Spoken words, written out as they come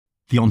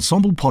The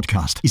Ensombl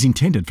podcast is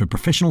intended for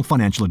professional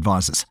financial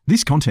advisors.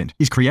 This content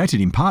is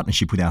created in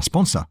partnership with our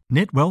sponsor,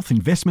 Net Wealth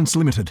Investments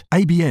Limited,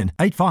 ABN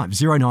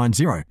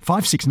 85090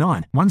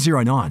 569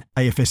 109,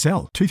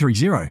 AFSL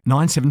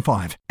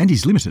 230975, and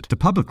is limited to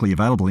publicly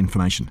available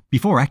information.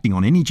 Before acting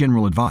on any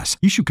general advice,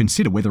 you should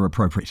consider whether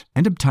appropriate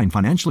and obtain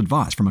financial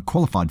advice from a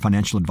qualified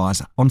financial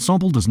advisor.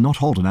 Ensombl does not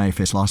hold an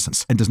AFS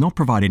license and does not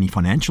provide any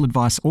financial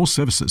advice or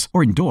services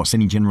or endorse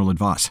any general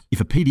advice. If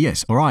a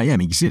PDS or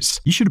IM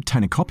exists, you should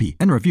obtain a copy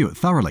and review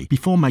it thoroughly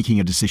before making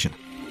a decision.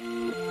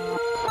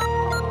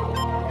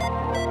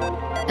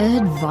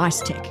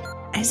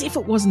 AdviceTech. As if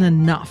it wasn't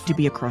enough to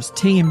be across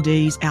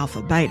TMDs,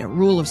 Alpha, Beta,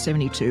 Rule of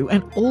 72,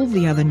 and all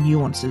the other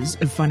nuances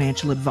of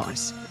financial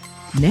advice.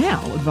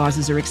 Now,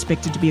 advisors are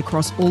expected to be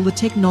across all the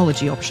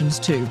technology options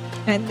too,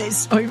 and there's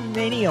so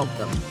many of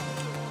them.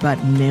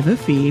 But never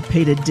fear,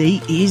 Peter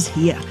D is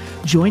here.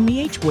 Join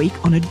me each week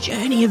on a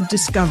journey of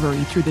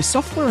discovery through the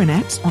software and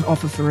apps on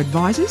offer for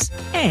advisors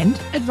and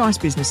advice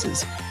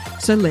businesses.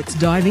 So let's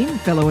dive in,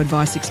 fellow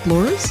advice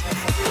explorers.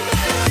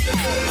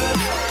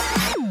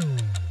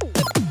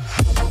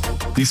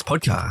 This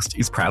podcast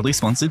is proudly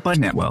sponsored by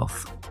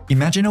NetWealth.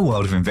 Imagine a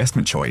world of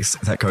investment choice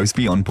that goes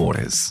beyond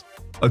borders.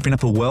 Open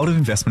up a world of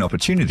investment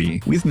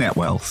opportunity with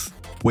NetWealth,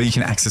 where you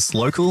can access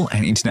local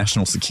and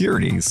international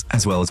securities,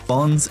 as well as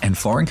bonds and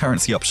foreign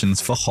currency options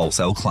for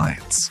wholesale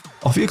clients.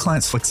 Offer your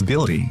clients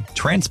flexibility,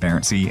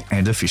 transparency,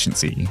 and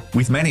efficiency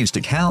with managed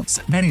accounts,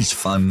 managed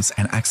funds,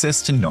 and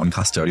access to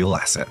non-custodial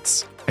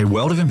assets. A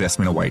world of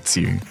investment awaits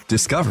you.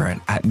 Discover it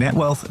at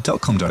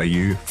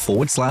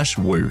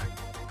netwealth.com.au/woo.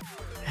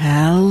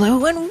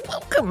 Hello and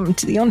welcome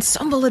to the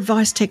Ensombl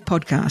AdviceTech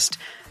podcast.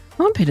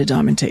 I'm Peter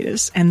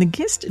Diamantidis, and the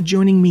guest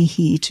joining me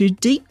here to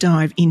deep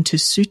dive into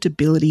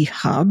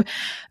SuitabilityHub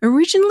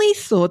originally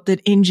thought that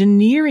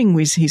engineering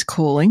was his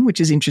calling, which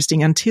is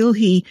interesting, until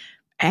he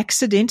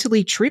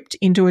accidentally tripped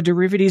into a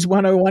Derivatives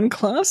 101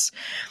 class.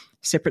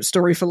 Separate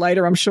story for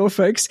later, I'm sure,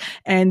 folks.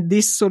 And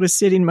this sort of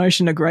set in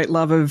motion a great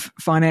love of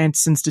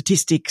finance and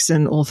statistics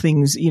and all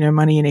things,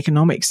 money and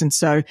economics. And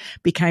so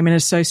became an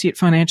associate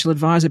financial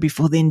advisor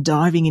before then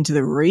diving into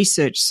the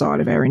research side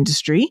of our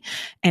industry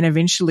and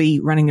eventually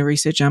running the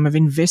research arm of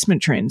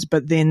Investment Trends.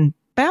 But then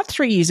about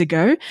 3 years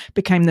ago,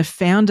 became the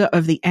founder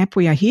of the app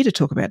we are here to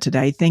talk about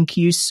today. Thank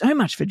you so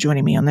much for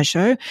joining me on the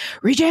show.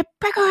 Recep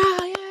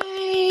Peker,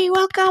 yay!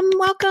 Welcome.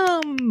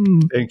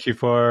 Thank you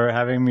for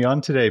having me on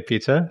today,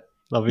 Peter.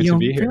 Lovely to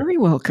be here. You're very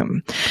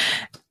welcome.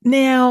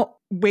 Now,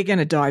 we're going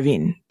to dive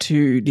in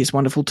to this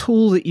wonderful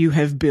tool that you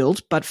have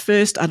built. But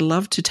first, I'd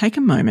love to take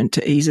a moment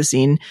to ease us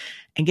in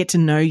and get to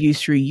know you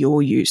through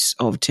your use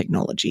of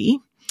technology.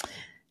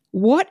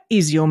 What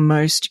is your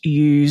most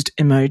used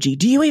emoji?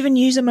 Do you even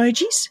use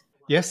emojis?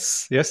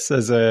 Yes.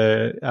 As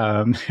a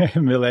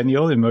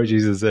millennial,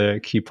 emojis is a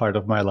key part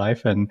of my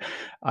life. And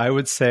I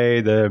would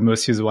say the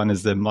most used one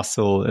is the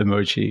muscle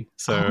emoji.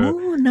 So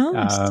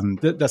nice.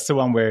 That's the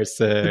one where it's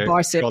the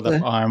bicep, rolled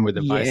up arm with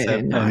the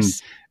bicep.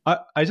 Nice. And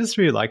I just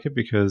really like it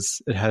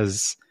because it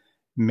has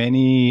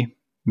many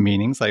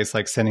meanings. Like it's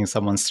like sending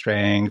someone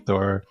strength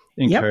or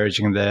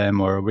encouraging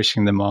them or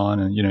wishing them on.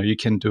 And, you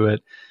can do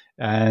it.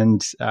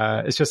 And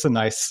it's just a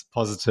nice,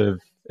 positive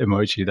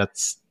emoji.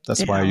 That's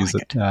why I use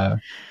it.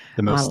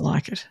 The most. I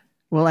like it.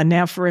 Well, and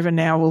now forever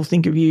now we'll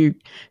think of you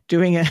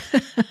doing a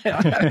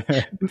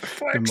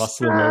the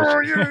muscle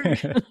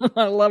emoji.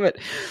 I love it.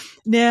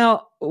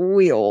 Now,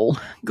 we all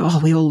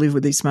live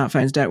with these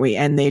smartphones, don't we?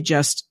 And they're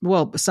just,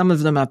 some of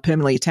them are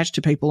permanently attached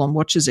to people on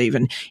watches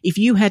even. If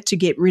you had to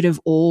get rid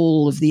of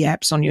all of the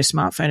apps on your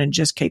smartphone and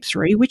just keep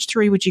 3, which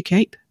 3 would you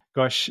keep?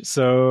 Gosh,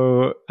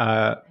 so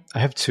I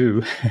have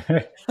 2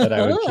 that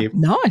I would keep.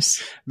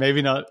 Nice.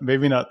 Maybe not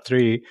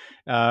 3.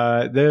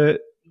 The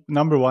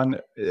number 1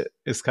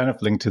 is kind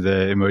of linked to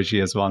the emoji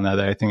as well now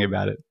that I think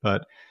about it.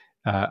 But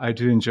I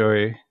do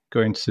enjoy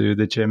going to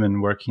the gym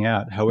and working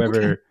out.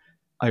 However,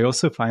 I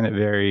also find it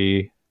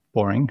very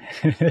boring.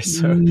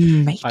 So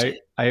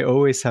I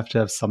always have to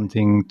have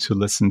something to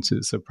listen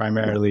to. So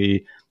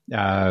primarily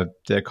The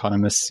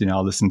Economist,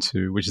 I'll listen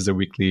to, which is a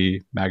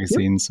weekly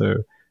magazine.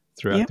 So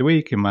throughout the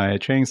week in my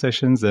training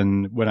sessions.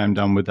 And when I'm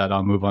done with that,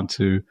 I'll move on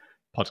to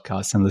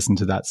podcasts and listen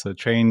to that. So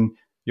train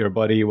your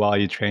body while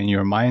you train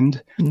your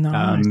mind.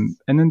 Nice.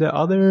 And then the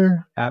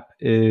other app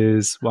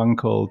is one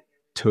called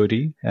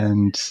Toady.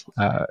 And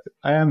I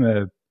am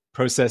a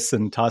process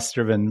and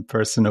task-driven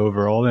person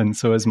overall, and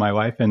so is my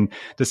wife. And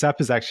this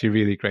app is actually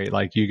really great.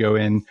 Like you go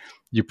in,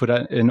 you put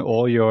in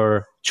all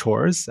your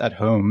chores at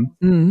home,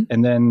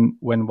 and then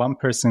when one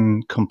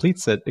person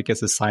completes it, it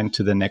gets assigned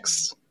to the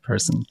next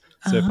person.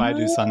 So if I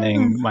do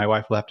something, my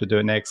wife will have to do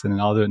it next, and then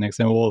I'll do it next.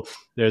 And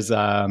there's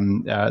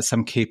some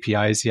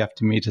KPIs you have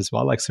to meet as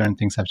well. Like certain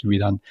things have to be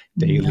done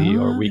daily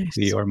or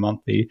weekly or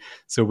monthly.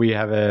 So we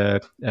have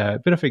a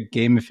bit of a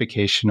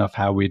gamification of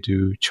how we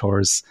do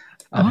chores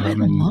at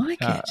home. And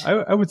like it.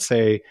 I would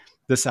say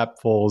this app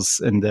falls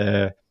in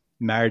the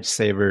marriage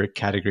saver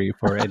category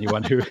for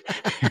anyone who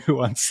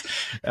wants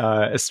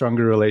a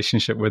stronger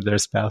relationship with their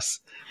spouse.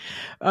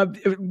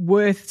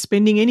 Worth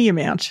spending any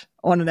amount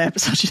on an app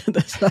such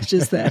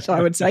as that,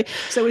 I would say.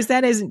 So is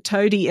that as in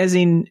toady, as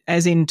in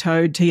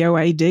toad,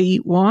 TOADY?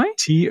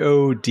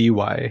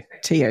 TODY.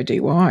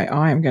 TODY.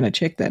 I am going to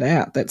check that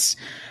out.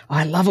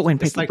 I love it when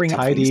people it's like bring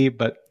tidy, up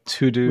but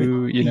to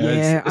do,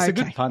 it's a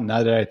good pun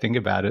now that I think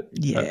about it.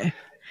 Yeah.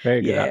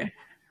 Very good app.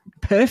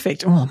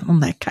 Perfect. Oh,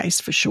 on that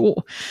case, for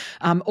sure.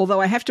 Although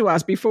I have to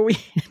ask before we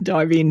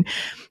dive in,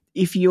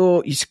 if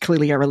you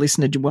clearly are a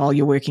listener while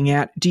you're working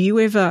out, do you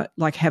ever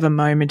have a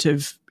moment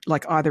of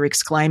either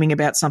exclaiming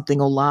about something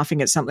or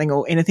laughing at something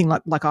or anything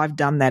like I've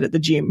done that at the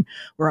gym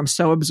where I'm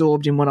so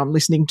absorbed in what I'm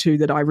listening to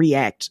that I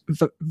react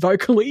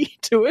vocally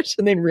to it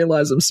and then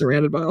realize I'm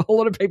surrounded by a whole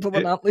lot of people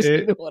that aren't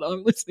listening to what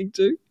I'm listening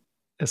to?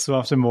 It's one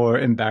of the more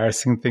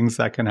embarrassing things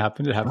that can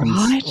happen. It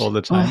happens all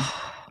the time.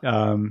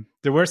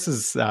 The worst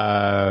is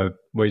where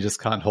you just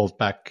can't hold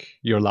back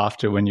your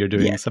laughter when you're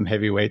doing some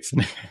heavy weights.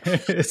 And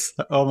it's,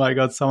 oh my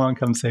God, someone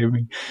come save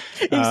me.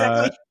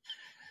 Exactly.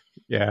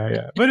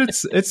 But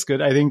it's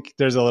good. I think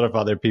there's a lot of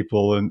other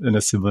people in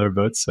a similar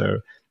boat. So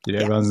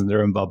everyone's in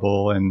their own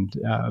bubble and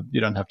you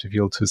don't have to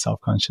feel too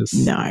self-conscious.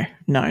 No,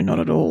 not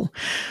at all.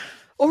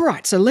 All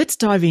right. So let's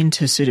dive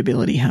into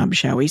SuitabilityHub,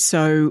 shall we?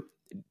 So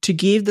to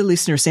give the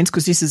listener a sense,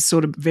 because this is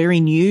sort of very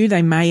new,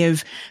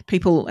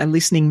 people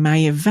listening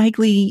may have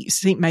vaguely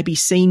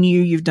seen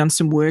you. You've done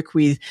some work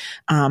with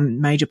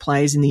major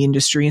players in the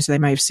industry, and so they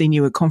may have seen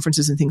you at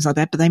conferences and things like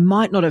that, but they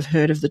might not have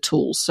heard of the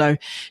tool. So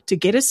to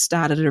get us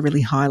started at a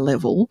really high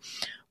level,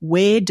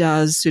 where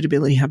does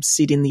SuitabilityHub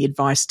sit in the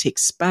advice tech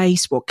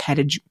space? What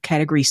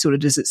category sort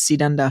of does it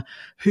sit under?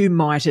 Who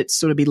might it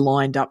sort of be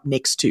lined up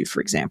next to, for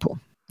example?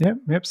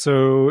 Yep.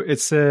 So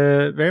it's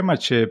very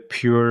much a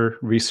pure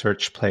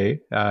research play.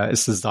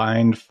 It's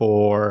designed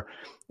for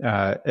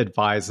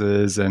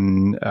advisors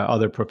and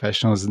other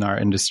professionals in our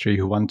industry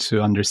who want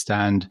to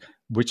understand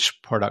which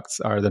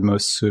products are the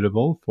most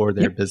suitable for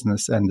their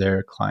business and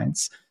their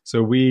clients.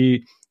 So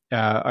we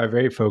are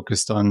very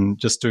focused on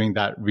just doing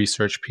that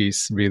research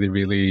piece really,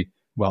 really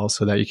well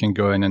so that you can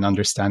go in and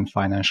understand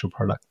financial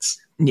products.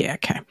 Yeah,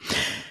 okay.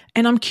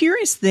 And I'm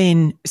curious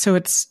then, so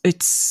it's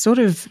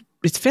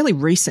fairly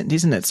recent,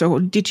 isn't it? So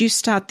did you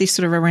start this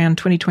sort of around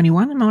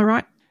 2021? Am I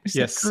right?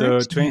 Yes. So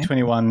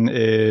 2021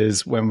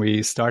 is when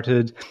we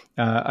started.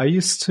 I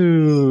used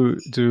to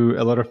do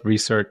a lot of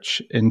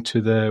research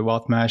into the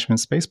wealth management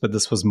space, but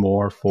this was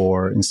more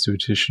for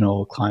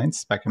institutional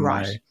clients back in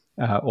my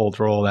old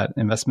role at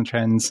Investment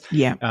Trends.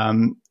 Yeah.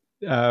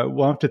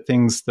 One of the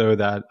things, though,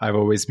 that I've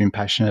always been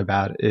passionate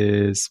about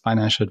is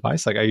financial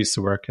advice. I used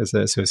to work as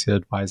an associate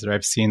advisor.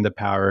 I've seen the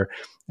power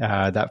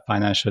that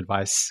financial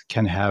advice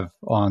can have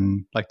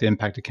on, the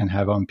impact it can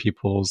have on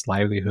people's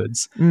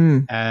livelihoods.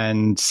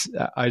 And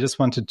I just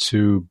wanted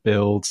to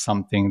build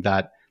something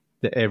that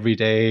the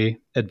everyday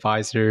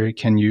advisor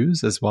can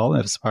use as well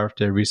as part of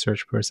their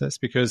research process.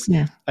 Because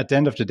at the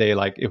end of the day,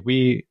 if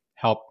we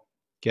help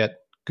get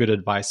good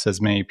advice to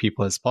as many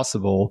people as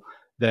possible,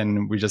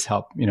 then we just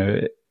help,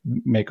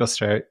 make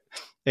Australia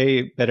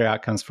better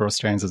outcomes for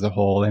Australians as a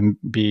whole, and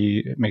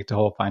make the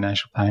whole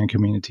financial planning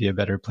community a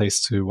better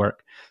place to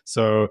work.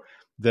 So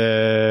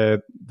I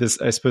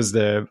suppose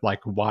the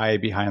why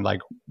behind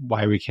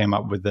why we came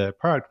up with the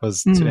product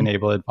was to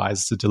enable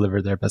advisors to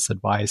deliver their best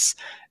advice.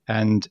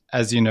 And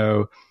as you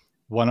know,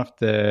 one of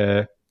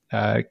the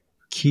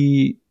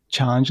key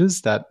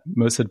challenges that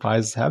most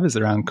advisors have is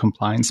around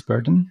compliance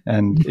burden.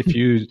 And if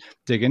you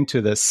dig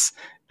into this,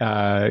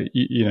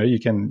 you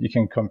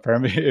can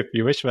confirm it if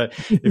you wish, but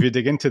if you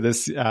dig into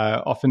this,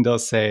 often they'll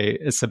say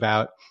it's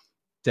about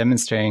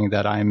demonstrating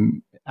that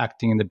I'm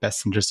acting in the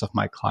best interest of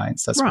my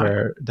clients. That's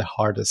where the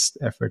hardest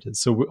effort is.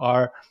 So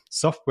our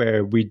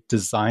software, we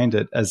designed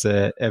it as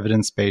a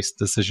evidence-based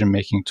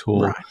decision-making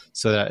tool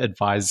so that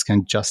advisors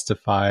can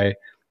justify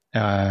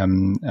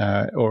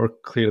or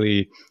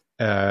clearly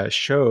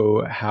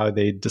show how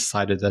they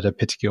decided that a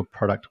particular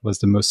product was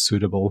the most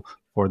suitable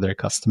for their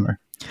customer.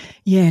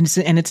 Yeah,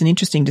 and it's an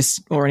interesting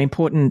or an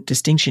important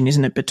distinction,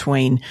 isn't it,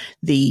 between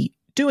the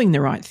doing the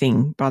right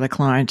thing by the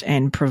client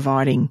and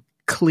providing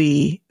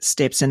clear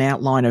steps and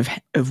outline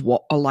of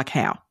what, or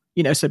how,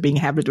 so being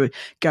able to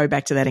go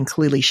back to that and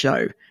clearly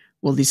show,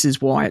 well, this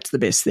is why it's the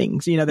best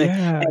things, and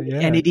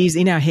it is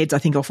in our heads. I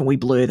think often we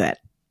blur that,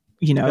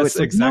 That's it's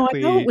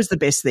exactly, no, I know it was the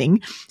best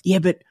thing. Yeah,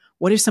 but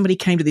what if somebody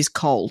came to this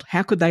cold?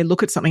 How could they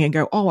look at something and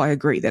go, oh, I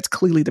agree, that's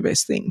clearly the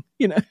best thing,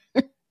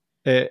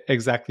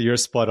 Exactly. You're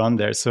spot on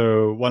there.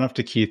 So one of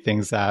the key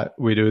things that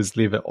we do is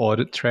leave an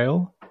audit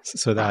trail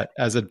so that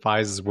as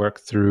advisors work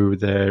through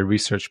the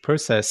research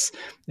process,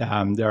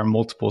 there are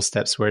multiple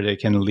steps where they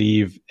can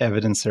leave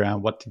evidence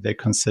around what did they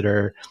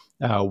consider,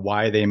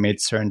 why they made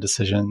certain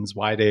decisions,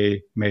 why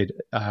they made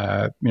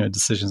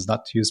decisions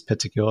not to use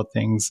particular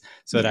things,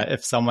 so that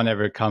if someone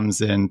ever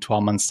comes in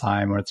 12 months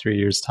time or 3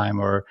 years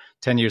time or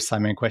 10 years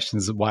time and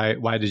questions why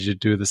did you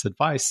do this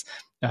advice,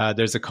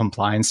 there's a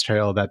compliance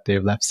trail that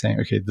they've left saying,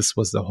 okay, this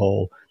was the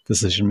whole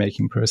decision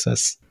making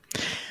process.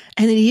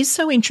 And it is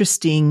so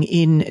interesting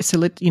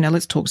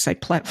let's talk, say,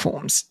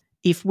 platforms.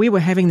 If we were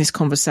having this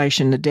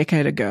conversation a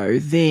decade ago,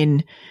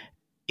 then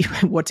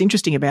what's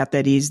interesting about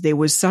that is there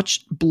was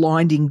such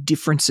blinding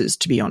differences,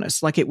 to be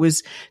honest. Like, it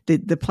was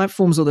the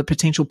platforms or the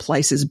potential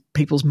places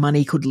people's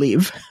money could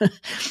live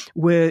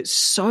were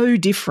so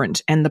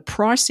different, and the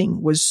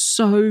pricing was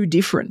so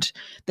different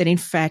that, in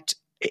fact,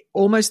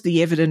 almost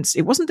the evidence,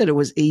 it wasn't that it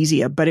was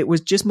easier, but it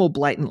was just more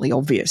blatantly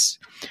obvious.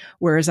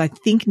 Whereas I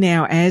think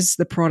now, as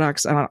the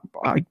products are,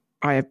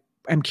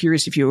 I'm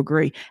curious if you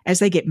agree, as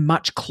they get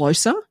much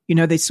closer,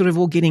 they're sort of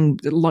all getting,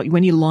 like,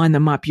 when you line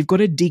them up, you've got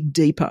to dig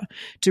deeper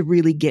to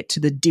really get to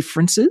the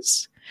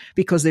differences,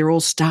 because they're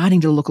all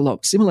starting to look a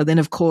lot similar. Then,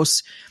 of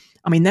course,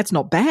 I mean, that's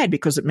not bad,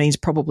 because it means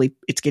probably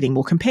it's getting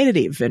more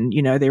competitive, and,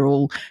 they're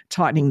all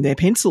tightening their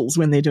pencils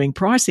when they're doing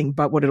pricing.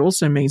 But what it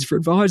also means for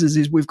advisors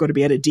is we've got to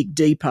be able to dig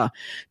deeper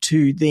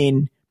to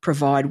then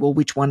provide, well,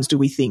 which ones do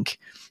we think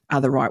are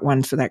the right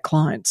ones for that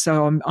client?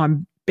 So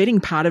I'm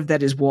betting part of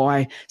that is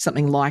why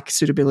something like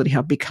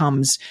SuitabilityHub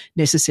becomes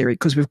necessary,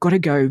 because we've got to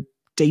go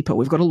deeper.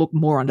 We've got to look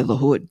more under the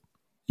hood.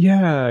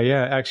 Yeah.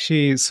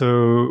 Actually,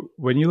 so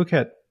when you look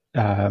at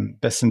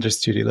best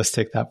interest duty, let's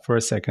take that for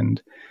a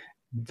second.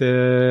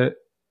 The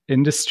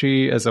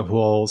industry as a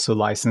whole, so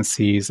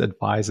licensees,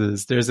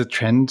 advisors, there's a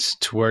trend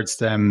towards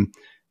them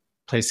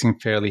placing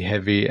fairly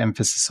heavy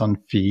emphasis on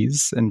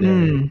fees in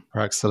their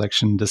product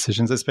selection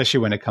decisions, especially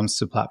when it comes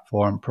to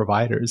platform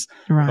providers.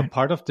 Right. But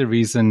part of the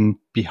reason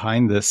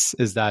behind this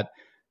is that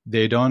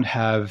they don't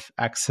have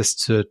access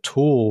to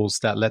tools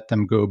that let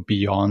them go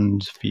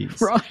beyond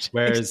fees. Right.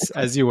 Whereas,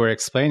 exactly. as you were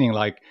explaining,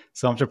 like,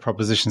 some of the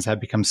propositions have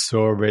become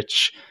so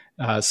rich,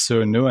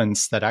 so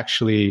nuanced, that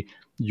actually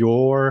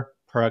your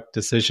product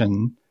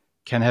decision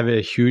can have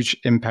a huge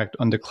impact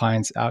on the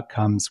client's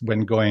outcomes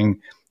when going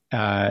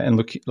and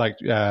looking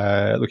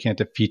at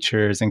the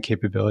features and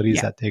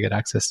capabilities that they get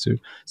access to.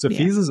 So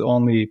fees is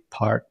only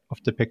part of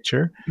the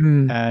picture.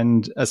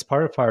 And as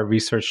part of our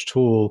research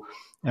tool,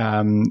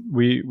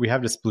 we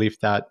have this belief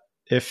that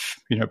if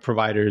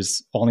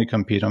providers only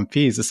compete on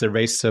fees, it's a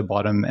race to the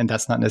bottom, and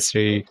that's not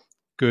necessarily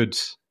good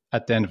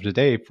at the end of the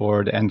day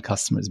for the end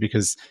customers,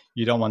 because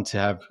you don't want to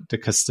have the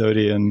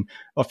custodian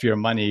of your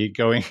money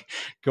going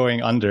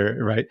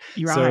under, right?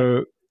 You're right.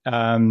 So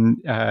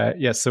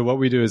so what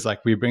we do is,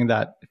 like, we bring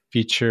that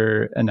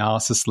feature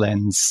analysis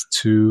lens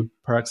to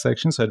product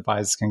selection, so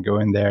advisors can go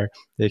in there,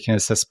 they can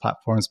assess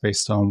platforms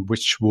based on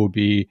which will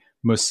be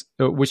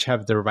which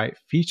have the right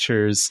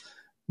features,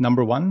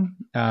 number one,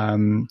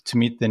 to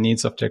meet the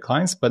needs of their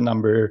clients, but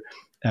number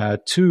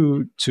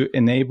two, to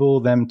enable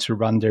them to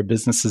run their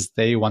businesses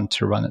they want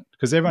to run it,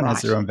 because everyone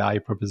has their own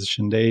value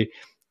proposition. They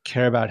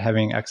care about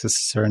having access to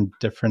certain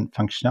different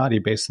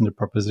functionality based on the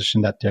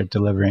proposition that they're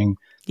delivering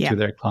to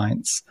their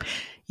clients.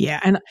 Yeah.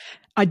 And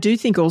I do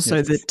think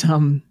also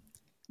that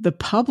the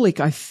public,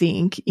 I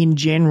think, in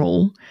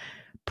general,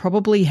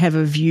 probably have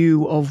a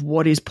view of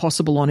what is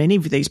possible on any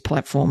of these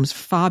platforms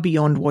far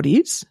beyond what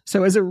is.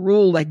 So as a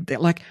rule, they're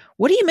like,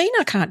 what do you mean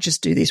I can't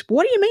just do this?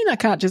 What do you mean I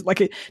can't just,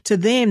 like, to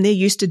them, they're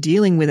used to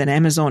dealing with an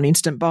Amazon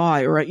instant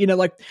buy, or,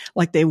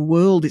 like their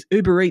world is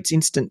Uber Eats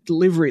instant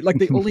delivery. Like,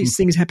 all these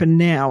things happen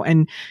now.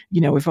 And,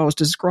 if I was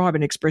to describe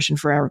an expression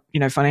for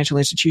our, financial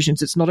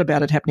institutions, it's not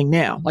about it happening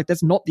now. Like,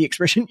 that's not the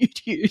expression you'd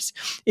use.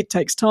 It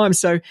takes time.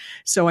 So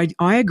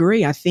I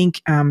agree. I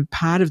think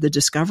part of the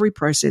discovery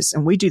process,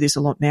 and we do this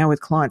a lot now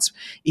with clients,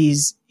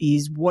 is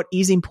what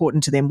is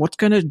important to them, what's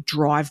going to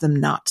drive them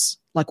nuts.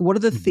 Like, what are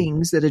the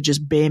things that are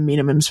just bare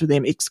minimums for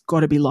them? It's got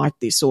to be like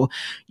this, or,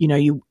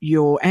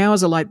 your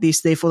hours are like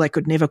this, therefore they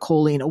could never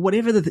call in, or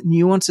whatever the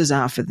nuances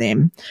are for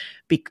them,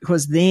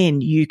 because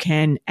then you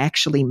can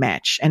actually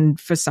match. And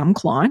for some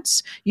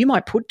clients, you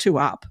might put two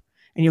up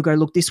and you'll go,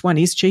 look, this one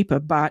is cheaper,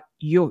 but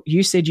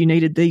you said you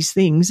needed these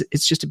things.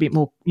 It's just a bit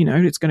more,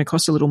 it's going to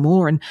cost a little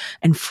more.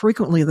 And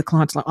frequently the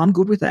client's like, I'm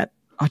good with that.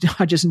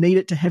 I just need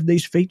it to have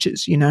these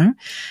features,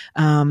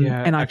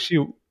 And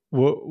actually,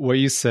 what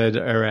you said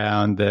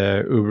around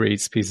the Uber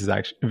Eats piece is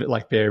actually,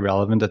 like, very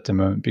relevant at the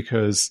moment,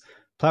 because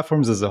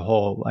platforms as a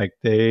whole, like,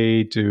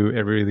 they do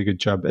a really good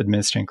job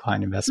administering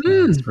client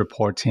investments,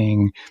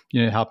 reporting,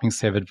 helping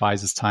save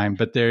advisors time.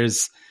 But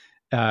there's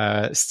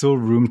still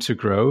room to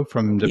grow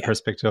from the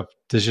perspective of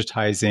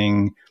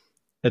digitizing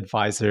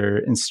advisor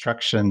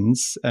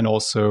instructions and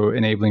also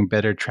enabling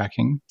better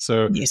tracking.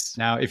 So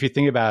now, if you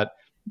think about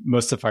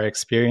most of our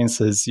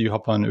experiences, you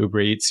hop on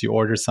Uber Eats, you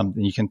order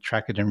something, you can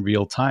track it in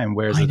real time.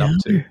 Where's it up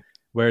to?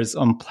 Whereas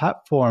on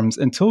platforms,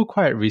 until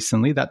quite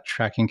recently, that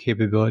tracking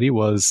capability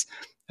was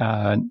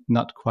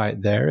not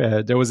quite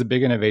there. There was a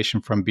big innovation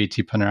from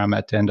BT Panorama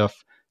at the end of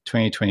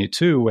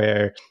 2022,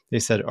 where they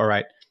said, all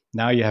right,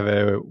 now you have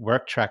a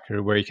work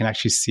tracker where you can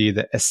actually see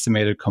the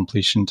estimated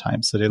completion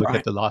time. So they look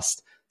at the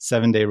last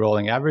 7-day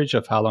rolling average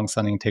of how long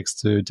something takes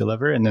to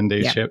deliver, and then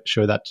they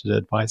show that to the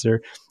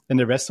advisor. And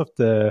the rest of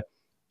the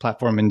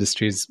platform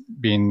industry's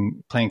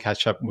been playing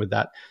catch up with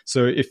that.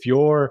 So if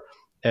you're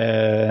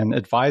an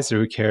advisor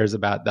who cares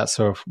about that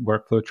sort of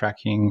workflow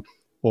tracking,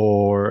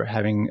 or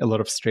having a lot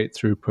of straight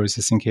through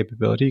processing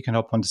capability, you can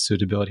hop onto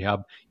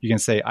SuitabilityHub. You can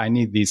say, I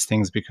need these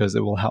things because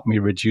it will help me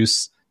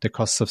reduce the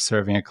costs of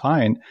serving a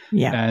client.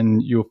 Yeah.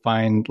 And you'll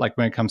find, like,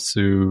 when it comes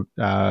to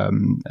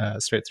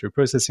straight through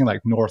processing,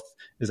 like North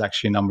is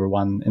actually number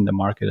one in the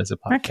market as a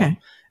platform.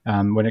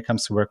 Okay. When it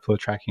comes to workflow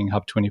tracking,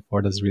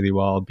 Hub24 does really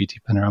well. BT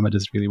Panorama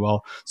does really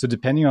well. So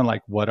depending on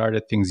like what are the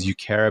things you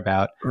care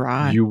about,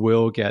 Right. you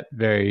will get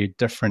very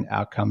different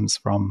outcomes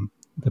from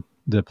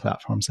the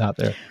platforms out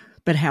there.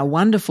 But how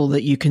wonderful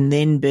that you can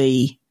then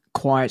be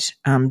quite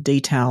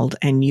detailed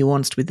and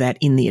nuanced with that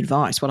in the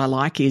advice. What I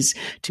like is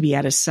to be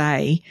able to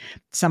say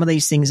some of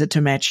these things are to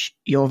match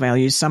your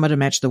values, some are to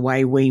match the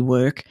way we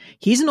work.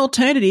 Here's an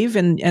alternative,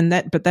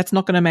 but that's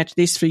not going to match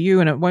this for you,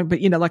 and it won't. But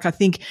like I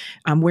think,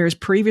 whereas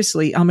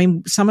previously, I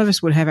mean, some of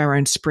us would have our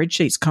own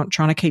spreadsheets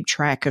trying to keep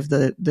track of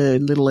the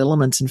little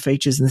elements and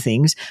features and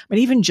things. But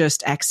even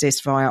just access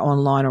via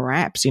online or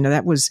apps,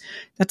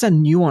 that's a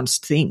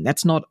nuanced thing.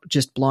 That's not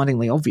just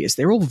blindingly obvious.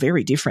 They're all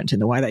very different in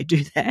the way they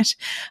do that.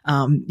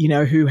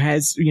 Who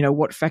has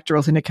what factor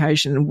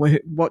authentication,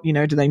 what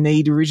do they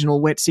need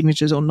original wet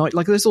signatures or not?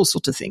 Like there's all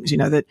sorts of things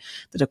that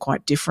are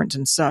quite different.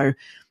 And so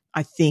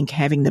I think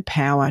having the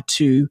power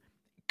to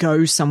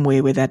go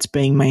somewhere where that's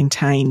being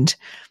maintained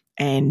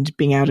and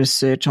being able to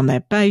search on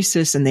that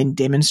basis and then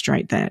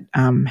demonstrate that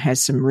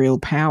has some real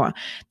power.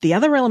 The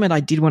other element I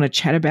did want to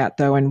chat about,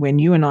 though, and when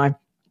you and I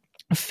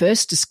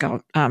first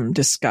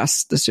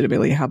discussed the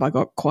Suitability Hub, I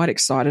got quite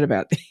excited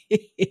about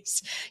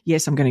this.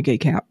 Yes, I'm going to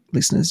geek out,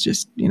 listeners.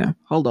 Just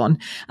hold on.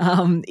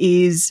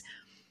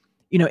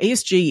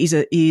 ESG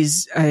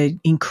is a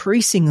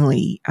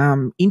increasingly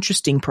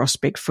interesting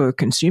prospect for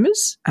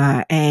consumers,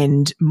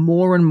 and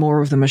more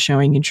of them are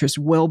showing interest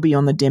well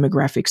beyond the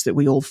demographics that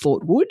we all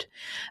thought would.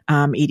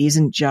 It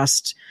isn't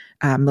just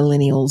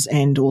millennials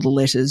and all the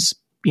letters,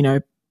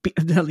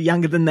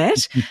 younger than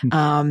that.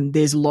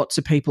 There's lots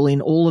of people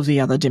in all of the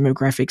other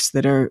demographics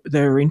that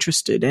are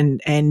interested.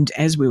 And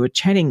as we were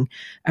chatting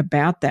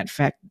about that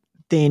fact,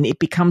 then it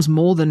becomes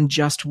more than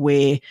just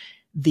where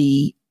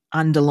the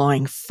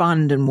underlying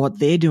fund and what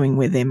they're doing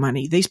with their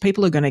money. These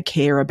people are going to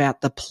care about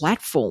the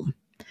platform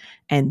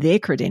and their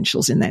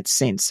credentials in that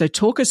sense. So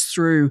talk us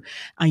through,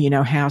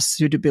 how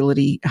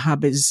Suitability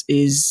Hub is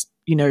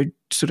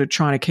sort of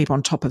trying to keep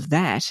on top of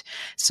that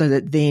so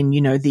that then,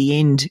 the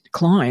end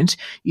client,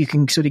 you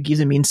can sort of give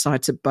them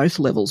insights at both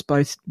levels,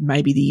 both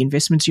maybe the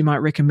investments you might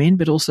recommend,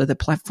 but also the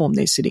platform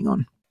they're sitting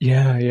on.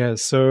 Yeah.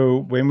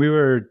 So when we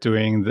were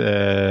doing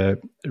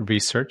the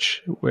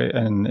research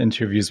and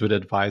interviews with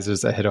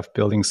advisors ahead of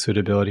building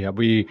Suitability Hub,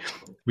 we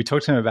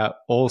talked to them about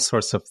all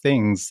sorts of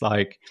things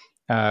like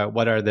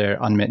what are their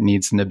unmet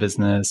needs in the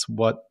business?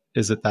 What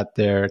is it that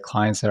their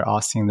clients are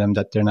asking them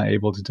that they're not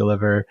able to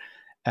deliver?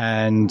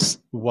 And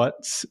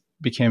what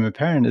became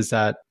apparent is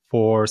that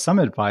for some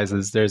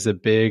advisors, there's a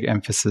big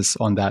emphasis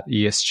on that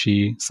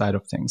ESG side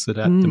of things. So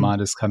that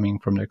demand is coming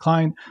from their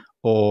client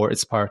or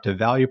it's part of the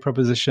value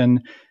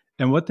proposition.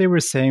 And what they were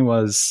saying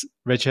was,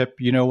 Recep,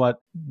 you know what?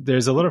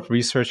 There's a lot of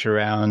research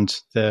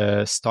around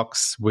the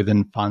stocks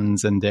within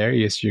funds and their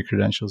ESG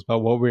credentials. But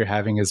what we're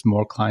having is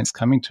more clients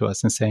coming to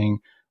us and saying,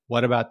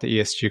 what about the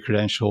ESG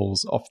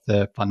credentials of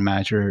the fund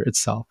manager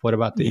itself? What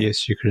about the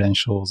ESG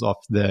credentials of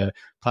the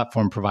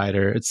platform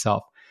provider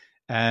itself?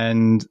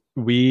 And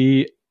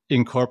we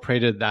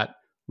incorporated that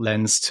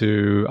lens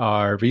to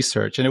our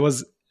research. And it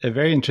was a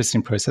very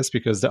interesting process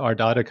because our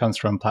data comes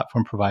from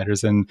platform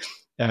providers, and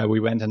we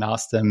went and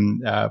asked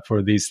them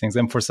for these things.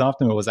 And for some of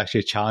them, it was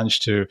actually a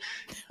challenge to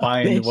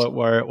find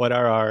what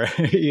are our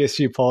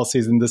ESG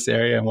policies in this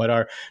area and what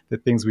are the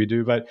things we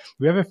do. But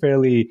we have a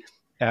fairly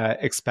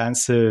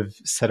expansive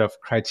set of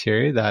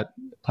criteria that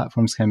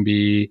platforms can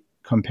be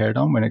compared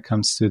on when it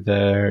comes to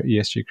their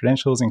ESG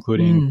credentials,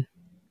 including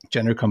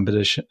gender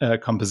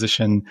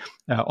composition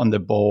on the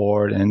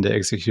board and the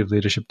executive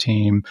leadership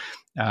team,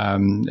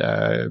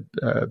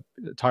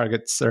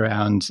 targets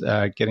around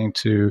getting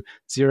to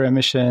zero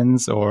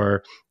emissions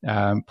or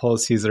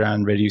policies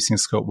around reducing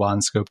scope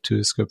 1, scope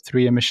 2, scope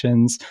 3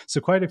 emissions. So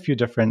quite a few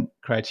different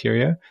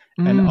criteria.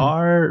 And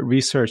our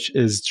research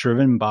is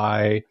driven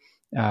by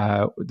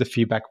the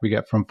feedback we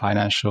get from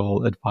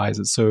financial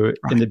advisors. So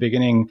in the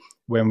beginning,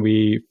 when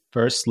we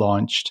first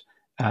launched,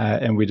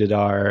 and we did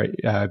our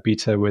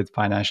beta with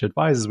financial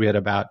advisors, we had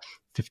about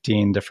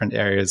 15 different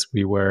areas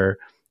we were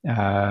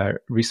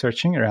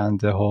researching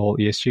around the whole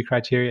ESG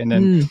criteria. And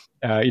then,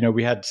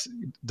 we had,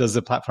 does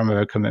the platform have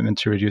a commitment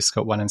to reduce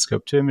scope 1 and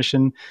scope 2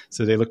 emission?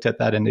 So they looked at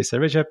that and they said,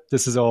 Recep,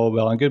 this is all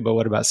well and good, but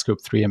what about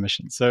scope 3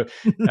 emissions? So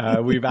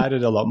we've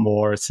added a lot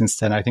more since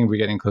then. I think we're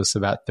getting close to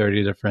about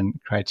 30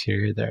 different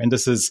criteria there. And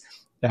this is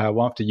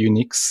one of the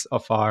uniques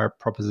of our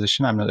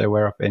proposition. I'm not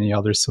aware of any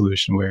other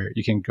solution where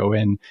you can go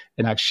in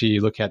and actually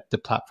look at the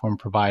platform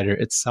provider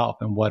itself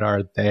and what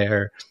are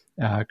their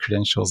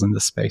credentials in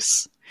the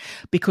space.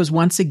 Because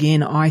once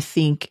again, I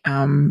think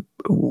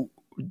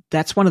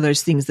that's one of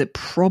those things that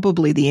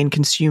probably the end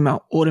consumer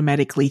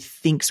automatically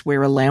thinks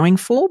we're allowing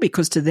for,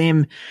 because to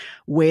them,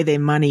 where their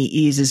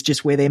money is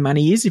just where their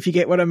money is, if you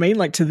get what I mean.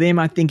 Like, to them,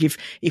 I think if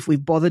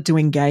we've bothered to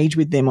engage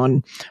with them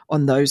on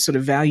those sort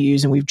of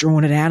values and we've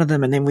drawn it out of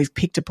them and then we've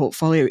picked a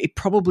portfolio, it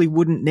probably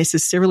wouldn't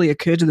necessarily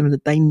occur to them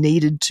that they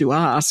needed to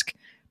ask,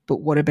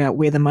 but what about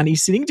where the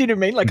money's sitting? Do you know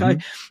what I mean?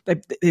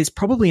 Like, there's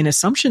probably an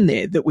assumption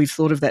there that we've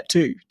thought of that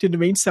too. Do you know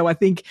what I mean? So I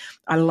think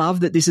I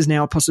love that this is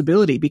now a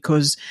possibility,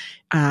 because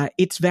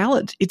it's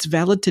valid. It's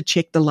valid to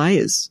check the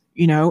layers,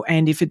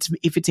 and if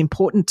it's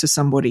important to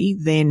somebody,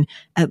 then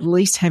at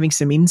least having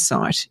some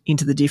insight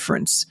into the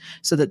difference,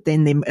 so that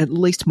then they're at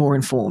least more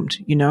informed,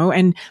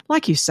 and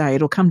like you say,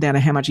 it'll come down to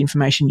how much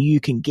information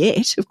you can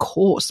get, of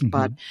course,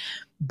 but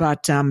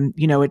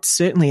it's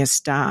certainly a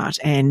start.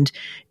 And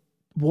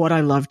what I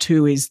love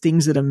too is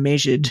things that are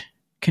measured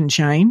can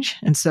change.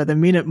 And so the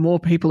minute more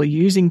people are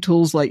using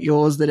tools like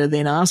yours that are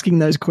then asking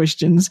those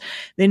questions,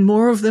 then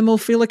more of them will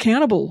feel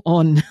accountable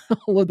on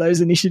all of those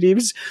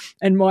initiatives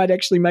and might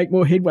actually make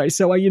more headway.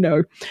 So, I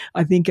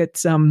think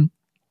it's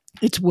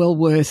well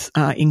worth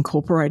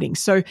incorporating.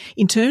 So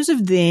in terms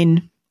of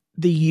then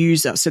the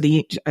user, so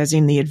as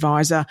in the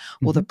advisor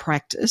or the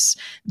practice,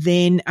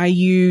 then are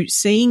you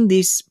seeing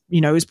this,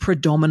 as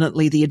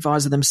predominantly the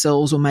advisor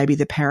themselves or maybe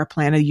the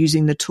paraplanner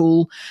using the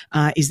tool?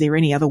 Is there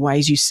any other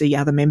ways you see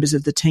other members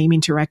of the team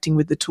interacting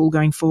with the tool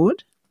going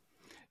forward?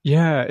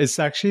 Yeah, it's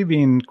actually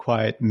been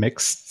quite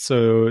mixed.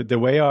 So the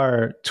way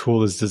our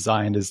tool is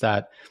designed is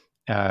that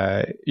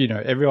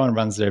everyone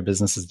runs their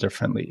businesses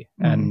differently,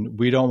 and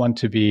we don't want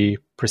to be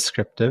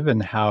prescriptive in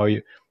how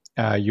you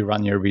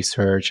run your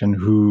research and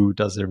who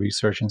does the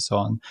research and so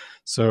on.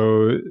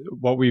 So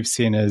what we've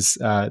seen is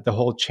the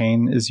whole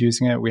chain is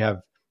using it. We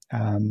have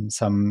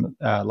some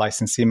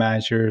licensee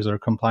managers or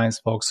compliance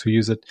folks who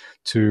use it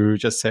to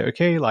just say,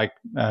 okay,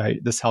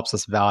 this helps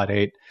us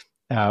validate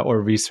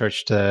or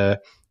research the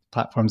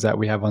platforms that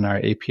we have on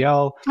our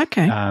APL.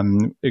 Okay.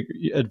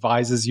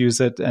 Advisors use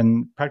it,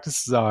 and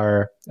practices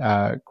are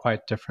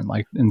quite different,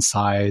 like in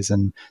size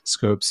and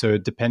scope. So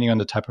depending on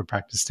the type of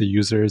practice, the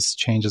users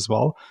change as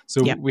well.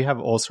 So we have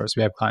all sorts.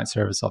 We have client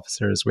service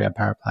officers, we have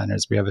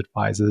paraplanners, we have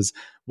advisors.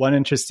 One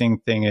interesting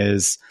thing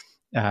is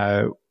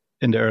in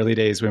the early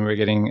days when we were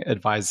getting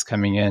advisors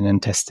coming in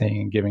and testing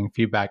and giving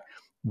feedback,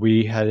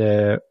 we had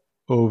a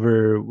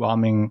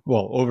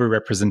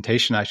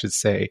overrepresentation, I should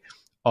say,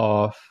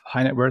 of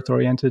high net worth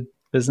oriented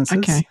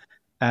businesses,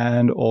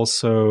 and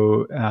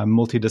also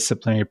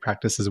multidisciplinary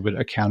practices with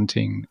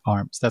accounting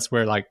arms. That's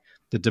where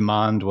the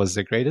demand was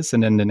the greatest.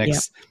 And then the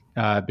next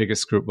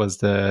biggest group was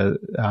the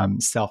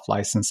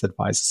self-licensed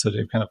advisors. So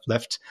they've kind of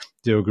left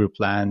deal group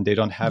land. They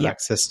don't have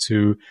access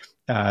to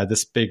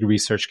this big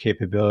research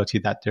capability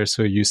that they're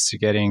so used to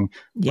getting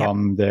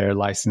from their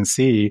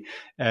licensee.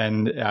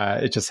 And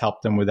it just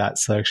helped them with that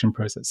selection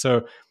process.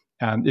 So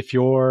if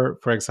you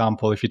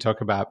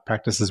talk about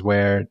practices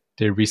where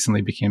they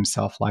recently became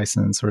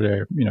self-licensed, or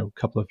they're, a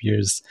couple of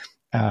years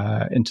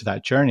into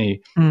that journey,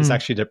 it's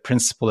actually the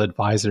principal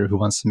advisor who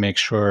wants to make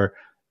sure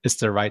it's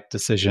the right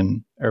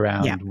decision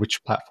around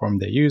which platform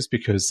they use,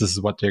 because this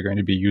is what they're going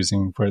to be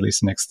using for at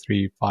least the next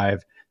 3,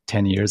 5,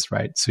 10 years,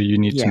 right? So you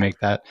need to make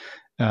that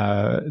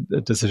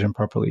decision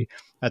properly.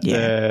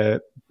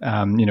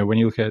 When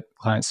you look at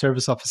client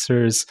service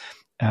officers,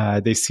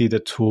 they see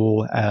the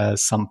tool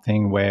as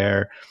something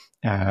where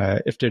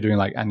if they're doing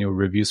annual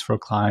reviews for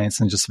clients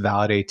and just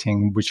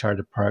validating which are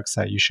the products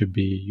that you should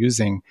be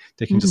using,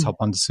 they can just hop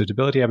on the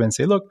Suitability Hub and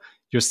say, look,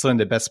 you're still in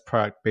the best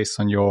product based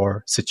on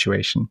your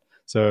situation.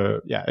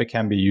 So it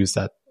can be used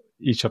at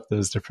each of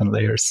those different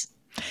layers.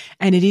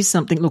 And it is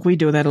something, look, we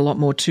do that a lot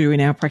more too in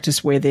our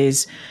practice, where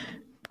there's,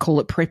 call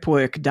it prep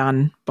work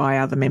done by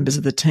other members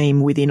of the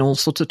team within all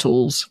sorts of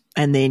tools.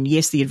 And then,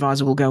 yes, the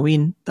advisor will go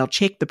in, they'll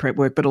check the prep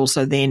work, but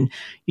also then,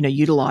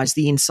 utilize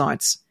the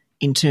insights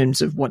in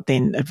terms of what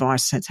then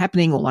advice that's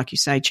happening, or like you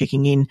say,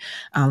 checking in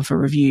for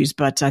reviews.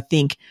 But I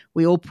think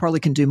we all probably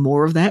can do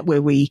more of that,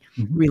 where we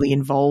really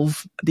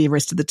involve the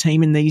rest of the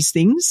team in these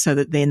things, so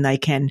that then they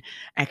can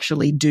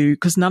actually do,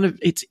 because none of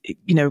it's,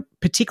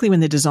 particularly when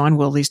they're designed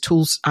well, these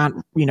tools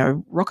aren't,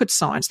 rocket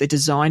science. They're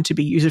designed to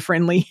be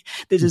user-friendly.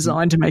 They're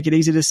designed to make it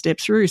easy to step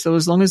through. So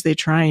as long as they're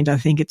trained, I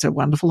think it's a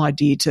wonderful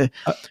idea to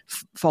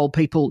fold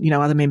people,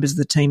 other members of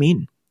the team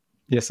in.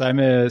 Yes, I'm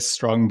a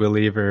strong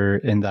believer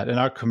in that. In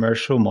our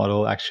commercial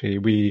model, actually,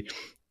 we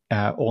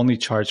only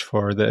charge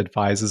for the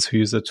advisors who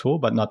use the tool,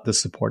 but not the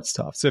support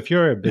staff. So if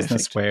you're a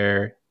business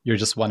where you're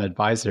just one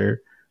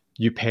advisor,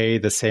 you pay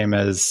the same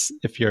as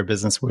if you're a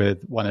business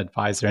with one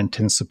advisor and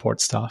 10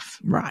 support staff.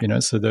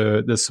 Right. So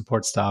the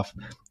support staff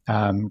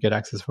get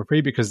access for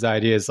free, because the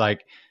idea is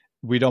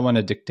we don't want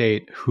to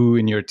dictate who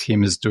in your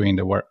team is doing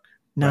the work.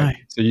 No. Right?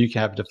 So you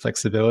can have the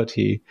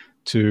flexibility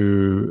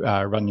to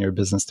run your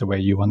business the way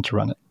you want to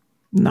run it.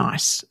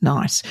 Nice.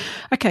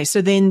 Okay,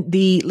 so then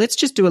let's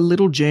just do a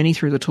little journey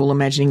through the tool,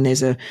 imagining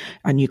there's a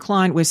new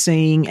client we're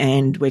seeing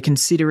and we're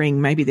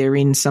considering maybe they're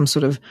in some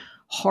sort of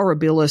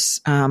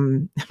horribilis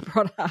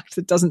product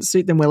that doesn't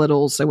suit them well at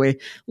all. So we're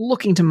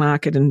looking to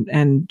market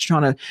and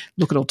trying to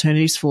look at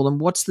alternatives for them.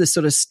 What's the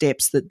sort of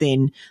steps that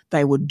then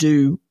they would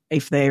do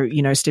if they're,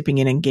 stepping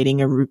in and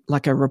getting a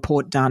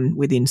report done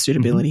within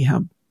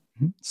SuitabilityHub?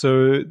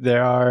 So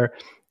there are,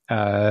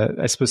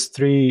 I suppose,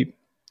 three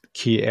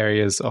key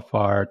areas of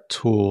our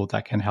tool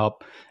that can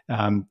help.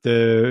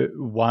 The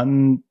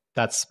one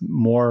that's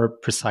more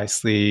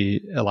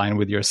precisely aligned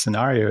with your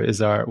scenario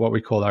is what we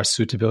call our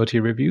suitability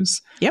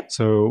reviews. Yep.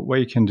 So what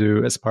you can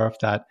do as part of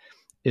that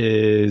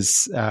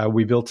is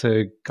we built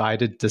a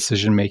guided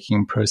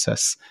decision-making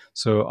process.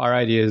 So our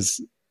idea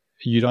is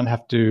you don't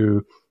have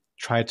to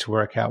try to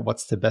work out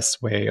what's the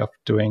best way of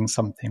doing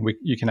something.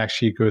 You can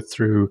actually go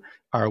through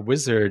our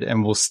wizard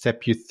and we'll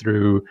step you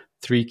through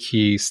 3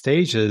 key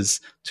stages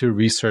to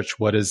research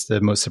what is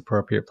the most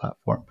appropriate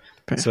platform.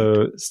 Perfect.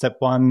 So step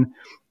 1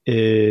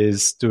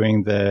 is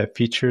doing the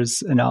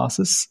features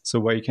analysis. So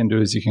what you can do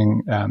is you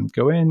can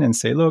go in and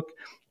say, look,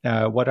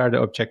 what are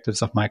the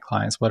objectives of my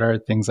clients? What are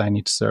the things I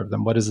need to serve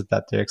them? What is it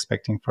that they're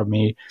expecting from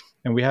me?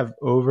 And we have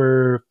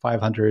over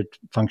 500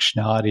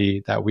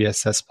 functionality that we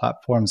assess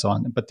platforms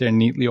on, but they're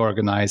neatly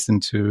organized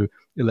into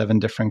 11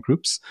 different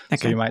groups.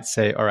 Okay. So you might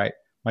say, all right,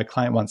 my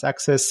client wants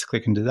access,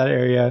 click into that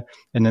area,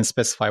 and then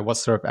specify what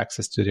sort of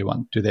access do they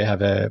want. Do they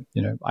have a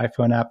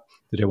iPhone app?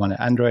 Do they want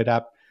an Android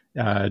app?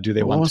 Do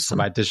they want to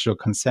provide digital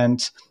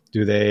consent?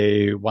 Do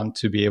they want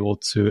to be able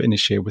to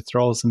initiate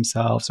withdrawals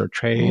themselves or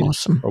trade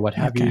or what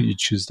have you? You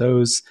choose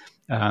those.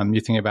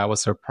 You think about what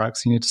sort of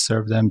products you need to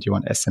serve them. Do you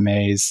want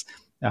SMAs,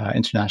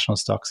 international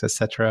stocks,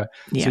 etc.?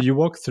 Yeah. So you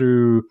walk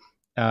through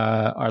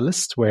our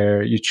list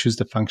where you choose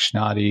the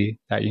functionality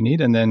that you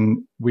need, and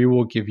then we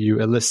will give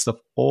you a list of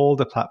all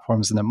the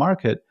platforms in the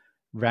market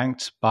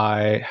ranked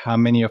by how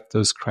many of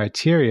those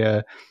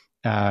criteria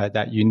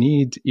that you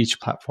need each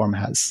platform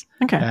has.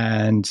 Okay.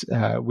 And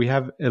we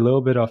have a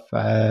little bit of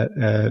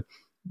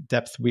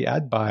depth we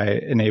add by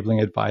enabling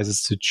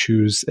advisors to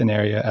choose an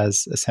area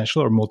as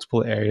essential or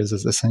multiple areas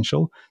as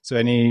essential. So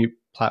any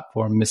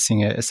platform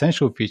missing an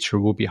essential feature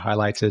will be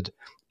highlighted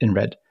in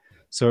red.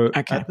 So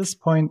at this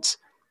point,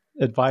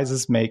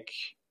 advisors make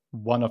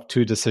one of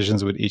 2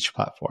 decisions with each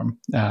platform.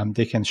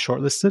 They can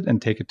shortlist it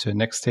and take it to the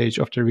next stage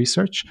of the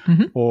research,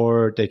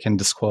 or they can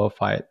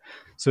disqualify it.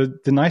 So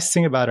the nice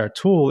thing about our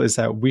tool is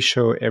that we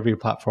show every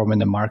platform in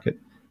the market.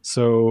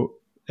 So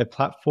a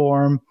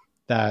platform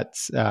that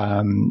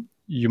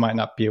you might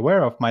not be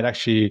aware of might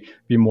actually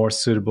be more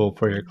suitable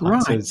for your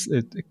clients. Right. So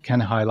it can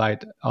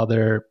highlight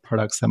other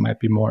products that might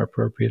be more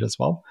appropriate as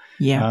well.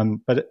 Yeah.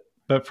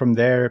 But from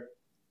there,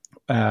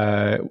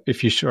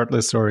 if you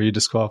shortlist or you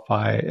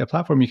disqualify a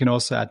platform, you can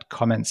also add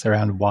comments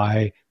around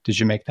why did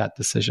you make that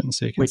decision.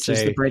 So you can Which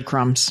is the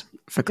breadcrumbs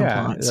for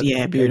compliance.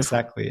 Yeah, beautiful.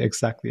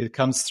 Exactly. It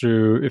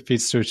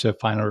feeds through to a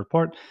final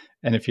report.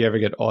 And if you ever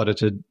get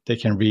audited, they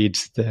can read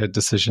the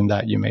decision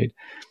that you made.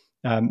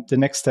 The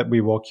next step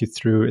we walk you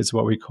through is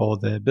what we call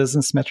the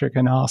business metric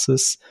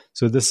analysis.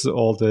 So this is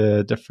all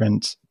the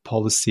different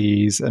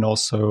policies and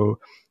also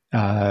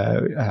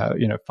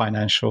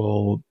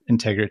financial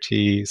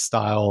integrity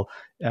style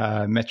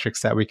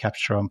metrics that we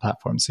capture on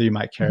platforms. So you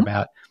might care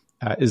about,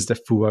 is the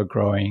FUA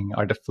growing?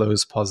 Are the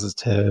flows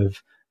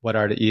positive? What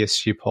are the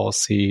ESG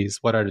policies?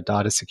 What are the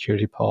data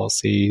security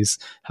policies?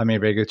 How many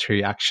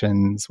regulatory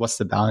actions? What's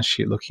the balance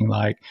sheet looking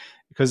like?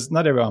 Because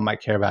not everyone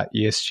might care about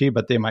ESG,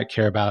 but they might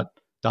care about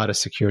data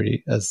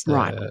security as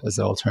the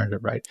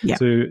alternative, right? Yeah.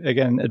 So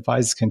again,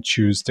 advisors can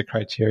choose the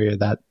criteria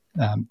that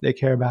they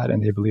care about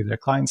and they believe their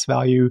clients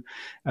value.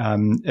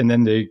 And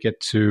then they get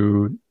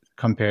to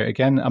compare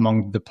again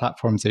among the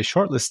platforms they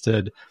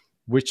shortlisted,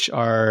 which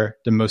are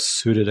the most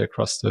suited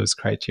across those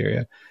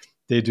criteria.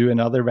 They do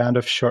another round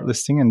of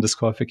shortlisting and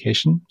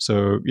disqualification.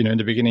 So, in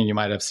the beginning, you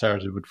might have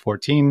started with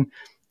 14,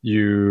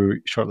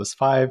 you shortlist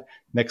 5.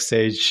 Next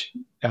stage,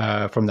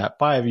 from that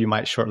 5, you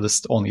might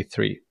shortlist only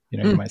 3.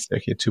 You might say,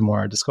 okay, 2 more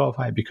are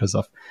disqualified because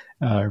of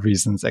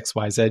reasons X,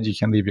 Y, Z. You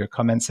can leave your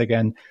comments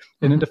again.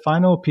 And then the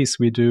final piece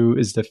we do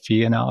is the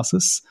fee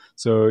analysis.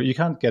 So you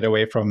can't get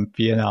away from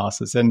fee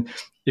analysis. And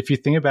if you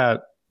think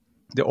about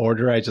the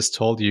order I just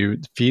told you,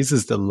 fees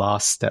is the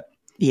last step.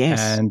 Yes.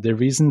 And the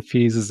reason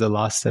fees is the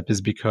last step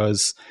is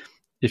because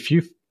if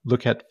you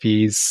look at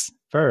fees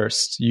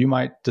first, you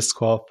might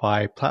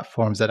disqualify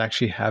platforms that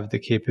actually have the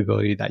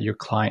capability that your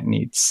client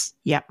needs.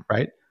 Yeah.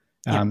 Right?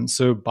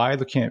 So by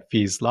looking at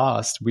fees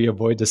last, we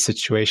avoid the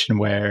situation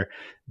where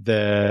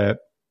the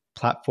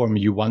platform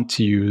you want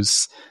to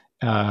use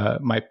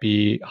might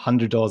be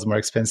 $100 more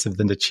expensive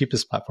than the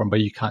cheapest platform,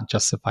 but you can't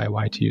justify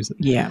why to use it.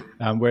 Yeah.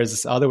 Whereas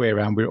this other way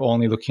around, we're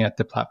only looking at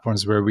the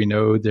platforms where we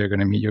know they're going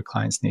to meet your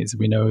client's needs.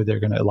 We know they're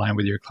going to align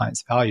with your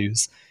client's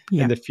values.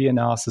 Yeah. In the fee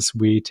analysis,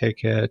 we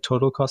take a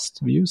total cost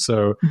view.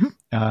 So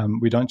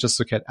we don't just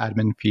look at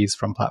admin fees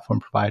from platform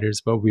providers,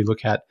 but we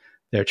look at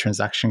their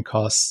transaction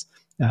costs,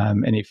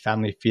 any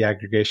family fee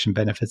aggregation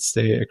benefits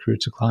they accrue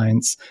to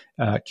clients,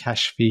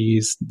 cash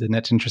fees, the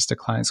net interest a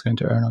client's going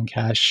to earn on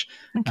cash,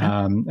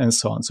 and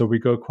so on. So we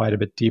go quite a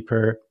bit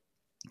deeper.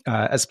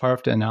 as part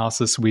of the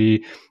analysis,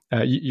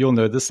 you'll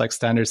know this, like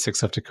standard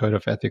 6 of the Code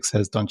of Ethics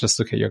says, don't just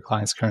look at your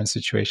client's current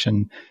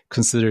situation,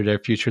 consider their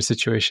future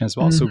situation as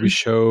well. Mm-hmm. So we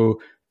show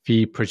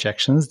fee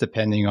projections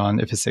depending on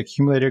if it's an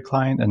accumulator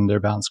client and their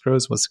balance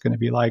grows, what's it going to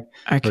be like,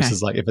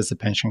 versus like if it's a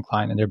pension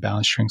client and their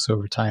balance shrinks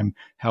over time,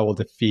 how will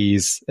the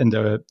fees and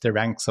the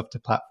ranks of the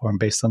platform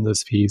based on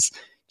those fees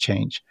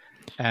change?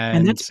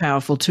 And that's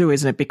powerful too,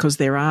 isn't it? Because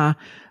there are,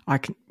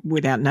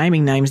 without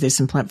naming names, there's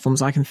some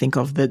platforms I can think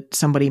of that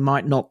somebody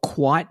might not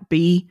quite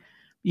be,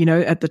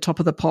 at the top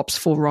of the pops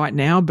for right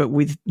now, but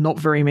with not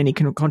very many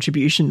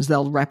contributions,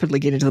 they'll rapidly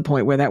get into the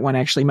point where that one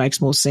actually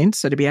makes more sense.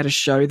 So to be able to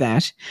show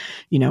that,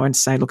 and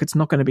say, look, it's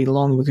not going to be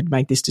long. We could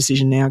make this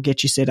decision now,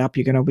 get you set up.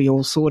 You're going to be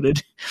all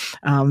sorted.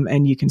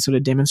 And you can sort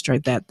of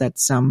demonstrate that.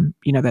 That's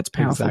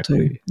powerful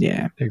too.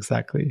 Yeah,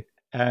 exactly.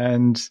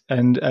 And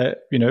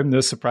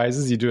no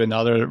surprises, you do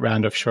another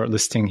round of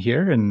shortlisting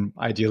here, and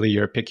ideally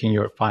you're picking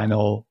your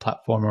final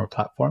platform or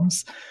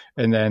platforms.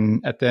 And then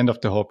at the end of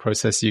the whole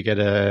process, you get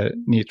a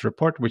neat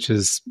report, which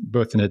is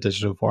both in a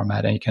digital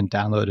format, and you can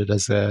download it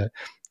as a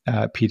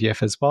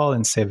PDF as well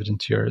and save it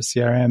into your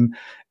CRM.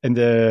 And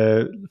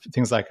the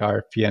things like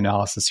our fee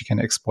analysis, you can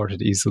export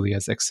it easily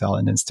as Excel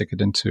and then stick it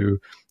into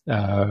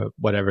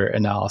whatever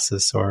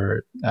analysis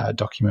or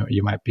document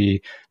you might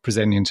be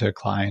presenting to a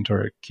client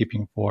or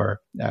keeping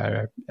for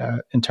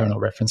internal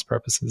reference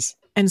purposes.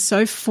 And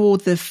so for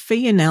the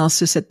fee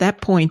analysis at that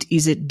point,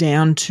 is it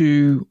down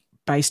to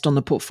based on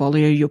the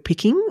portfolio you're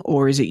picking,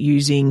 or is it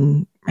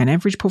using an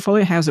average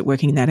portfolio? How's it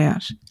working that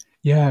out?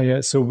 Yeah.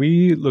 So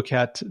we look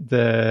at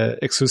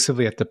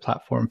exclusively at the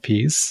platform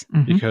fees,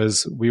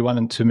 because we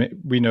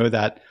know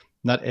that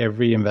not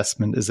every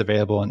investment is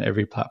available on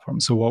every platform.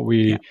 So what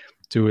we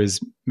do is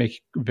make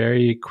it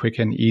very quick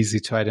and easy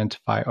to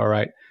identify, all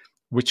right,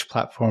 which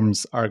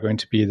platforms are going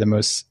to be the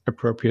most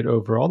appropriate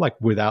overall, like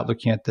without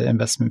looking at the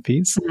investment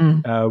fees.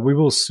 We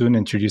will soon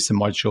introduce a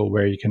module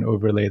where you can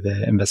overlay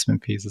the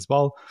investment fees as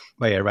well.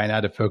 But right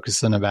now the focus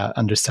is on about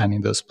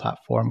understanding those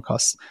platform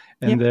costs.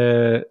 And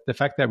the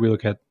fact that we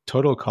look at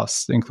total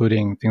costs,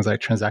 including things like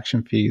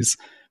transaction fees,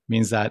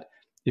 means that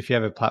if you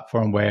have a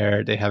platform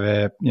where they have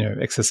a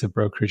excessive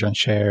brokerage on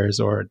shares,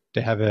 or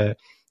they have a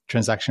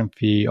transaction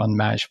fee on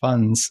managed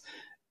funds,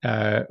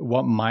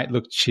 what might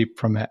look cheap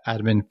from an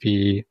admin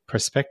fee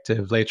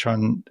perspective later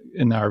on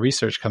in our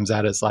research comes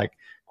out as like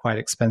quite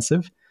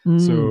expensive.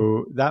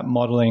 So that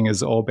modeling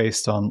is all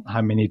based on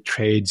how many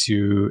trades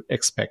you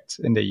expect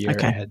in the year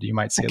ahead. You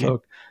might say,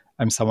 look,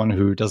 I'm someone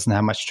who doesn't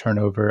have much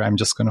turnover. I'm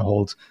just going to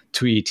hold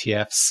 2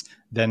 ETFs.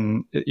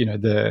 Then,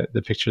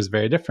 the picture is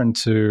very different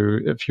to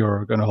if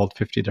you're going to hold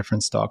 50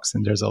 different stocks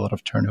and there's a lot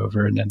of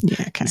turnover. And then,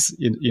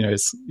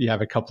 you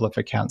have a couple of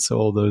accounts. So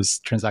all those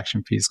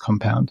transaction fees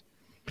compound.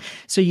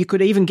 So you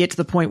could even get to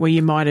the point where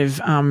you might have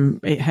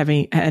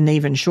having an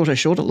even shorter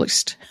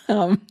list,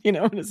 and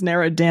it's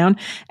narrowed down.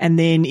 And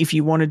then if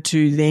you wanted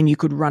to, then you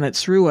could run it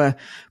through a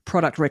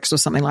product Rex or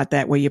something like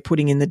that, where you're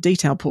putting in the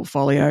detailed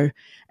portfolio,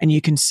 and you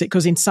can see,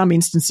 because in some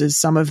instances,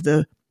 some of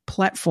the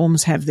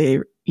platforms have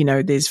their,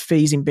 there's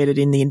fees embedded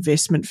in the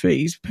investment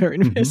fees per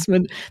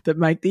investment that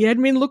make the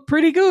admin look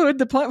pretty good.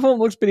 The platform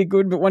looks pretty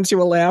good, but once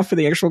you allow for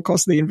the actual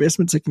cost of the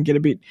investments, it can get a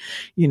bit,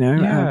 a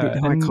bit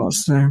high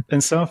cost. So.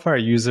 And some of our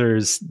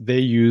users, they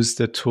use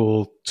the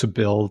tool to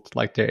build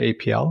like their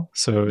APL.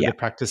 So the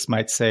practice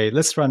might say,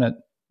 let's run it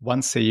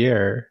once a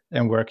year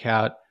and work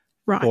out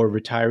for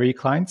retiree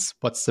clients,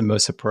 what's the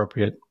most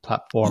appropriate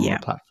platform or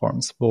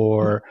platforms.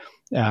 For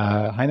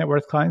high net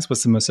worth clients,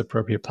 what's the most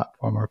appropriate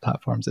platform or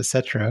platforms,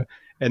 etc.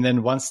 And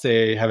then once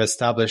they have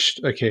established,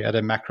 at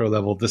a macro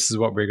level, this is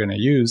what we're going to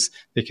use,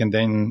 they can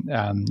then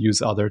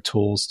use other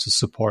tools to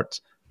support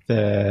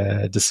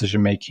the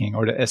decision-making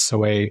or the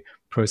SOA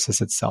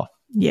process itself.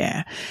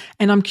 Yeah.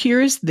 And I'm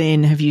curious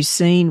then, have you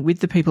seen with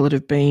the people that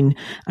have been,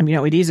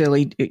 it is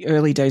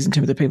early days in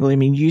terms of the people who have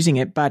been using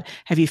it, but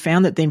have you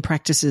found that then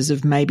practices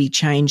have maybe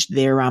changed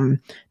their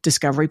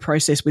discovery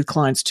process with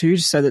clients too,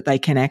 so that they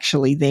can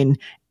actually then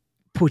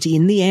put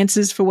in the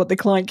answers for what the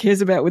client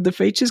cares about with the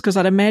features? Because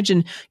I'd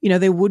imagine,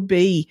 there would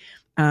be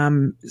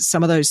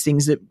some of those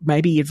things that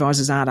maybe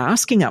advisors aren't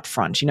asking up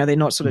front. They're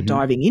not sort of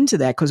diving into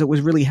that because it was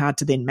really hard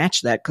to then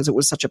match that, because it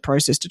was such a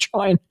process to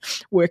try and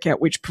work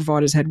out which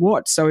providers had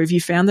what. So have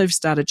you found they've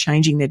started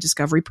changing their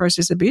discovery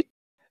process a bit?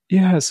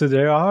 Yeah, so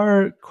there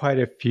are quite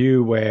a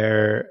few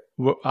where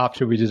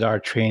after we did our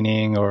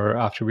training or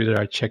after we did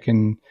our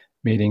check-in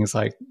meetings,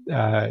 like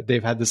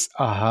they've had this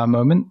aha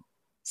moment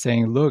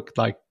saying, look,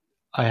 like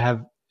I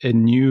have a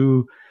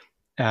new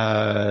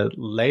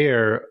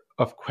layer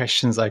of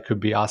questions I could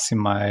be asking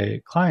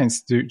my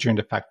clients during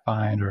the fact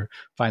find or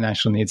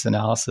financial needs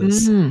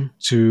analysis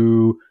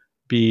to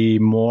be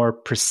more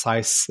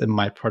precise in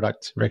my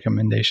product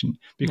recommendation.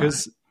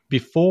 Because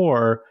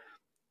before,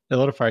 a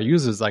lot of our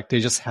users, like they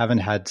just haven't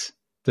had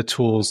the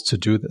tools to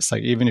do this.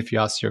 Like even if you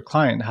ask your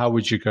client, how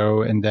would you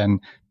go and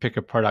then pick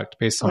a product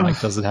based on like,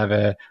 does it have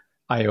a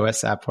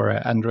iOS app or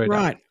an Android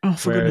app? Oh,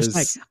 for goodness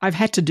sake. I've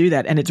had to do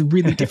that and it's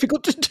really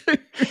difficult to do.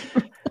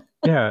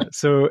 Yeah.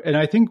 So, and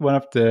I think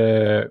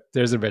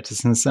there's a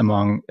reticence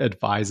among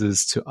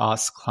advisors to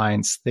ask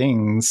clients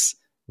things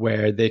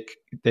where they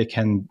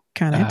can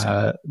Can't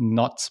answer.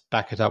 not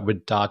back it up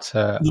with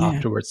data Yeah.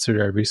 afterwards through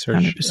their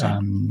research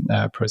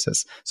 100%.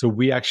 process. So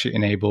we actually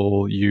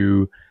enable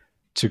you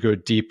to go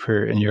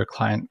deeper in your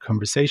client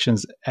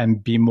conversations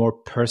and be more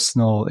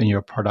personal in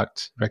your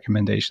product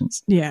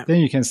recommendations. Yeah. Then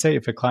you can say,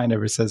 if a client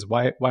ever says,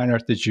 why on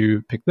earth did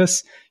you pick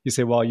this? You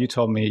say, well, you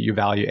told me you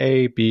value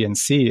A, B, and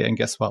C. And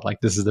guess what? Like,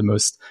 this is the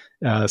most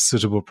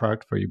suitable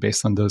product for you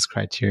based on those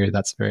criteria.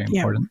 That's very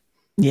important.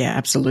 Yeah,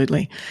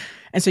 absolutely.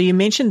 And so you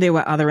mentioned there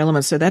were other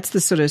elements. So that's the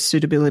sort of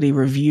suitability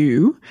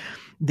review.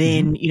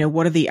 Then,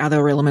 what are the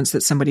other elements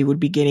that somebody would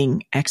be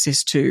getting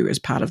access to as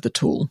part of the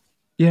tool?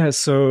 Yeah,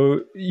 so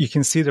you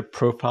can see the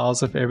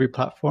profiles of every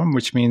platform,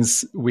 which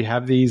means we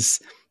have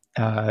these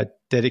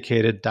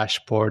dedicated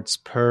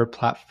dashboards per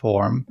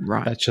platform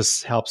that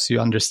just helps you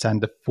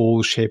understand the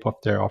full shape of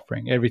their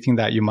offering, everything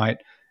that you might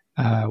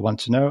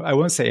want to know. I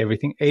won't say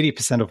everything,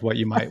 80% of what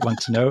you might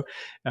want to know,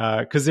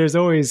 because there's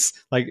always,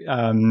 like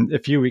a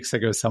few weeks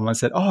ago, someone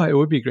said, oh, it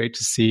would be great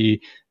to see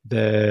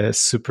the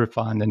super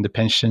fund and the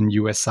pension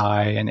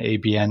USI and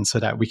ABN so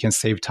that we can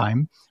save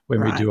time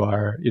when we do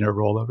our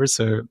rollover.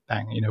 So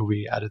bang,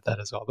 we added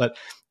that as well. But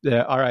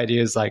our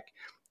idea is like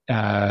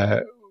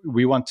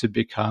we want to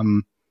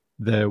become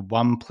the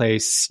one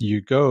place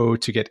you go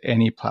to get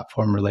any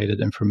platform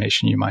related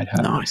information you might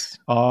have. Nice.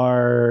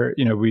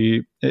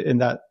 We in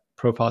that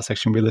profile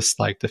section, we list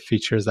like the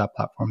features that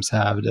platforms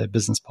have, the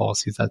business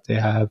policies that they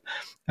have.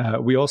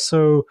 We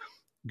also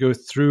go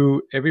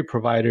through every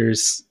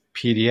provider's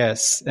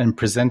PDS and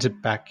present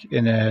it back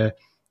in a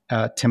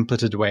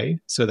templated way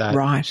so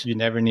that you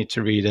never need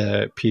to read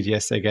a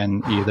PDS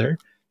again either,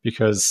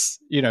 because,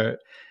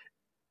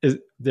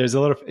 there's a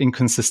lot of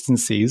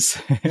inconsistencies.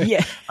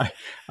 Yeah.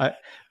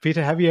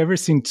 Peita, have you ever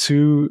seen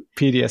two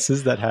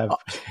PDSs that have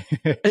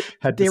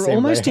had the They're same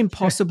almost layout?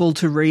 impossible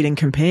to read and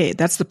compare.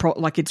 That's the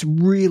problem. Like, it's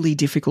really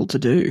difficult to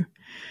do.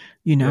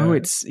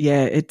 It's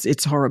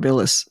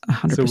horribilis,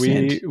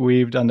 100%. So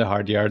we've done the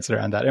hard yards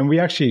around that. And we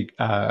actually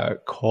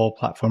call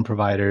platform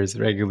providers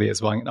regularly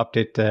as well and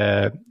update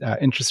the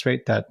interest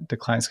rate that the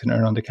clients can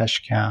earn on the cash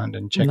account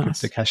and check if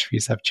the cash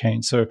fees have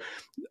changed. So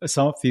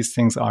some of these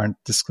things aren't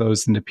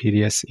disclosed in the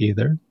PDS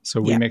either.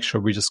 So we make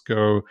sure we just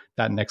go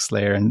that next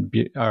layer and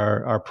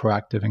are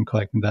proactive in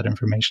collecting that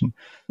information.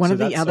 One of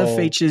the other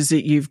features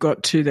that you've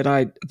got too that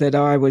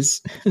I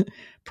was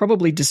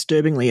probably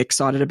disturbingly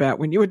excited about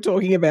when you were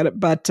talking about it,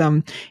 but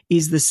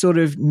is the sort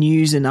of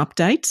news and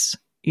updates,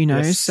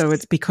 Yes. So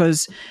it's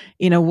because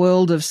in a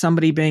world of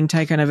somebody being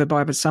taken over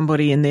by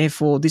somebody and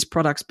therefore this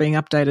product's being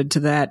updated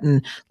to that,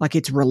 and like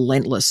it's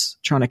relentless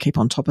trying to keep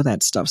on top of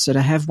that stuff. So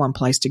to have one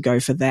place to go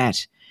for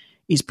that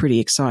is pretty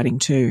exciting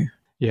too.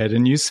 Yeah, the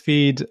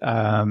newsfeed,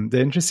 the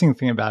interesting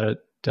thing about it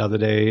the other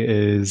day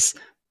is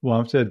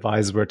one of the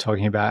advisors were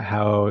talking about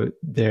how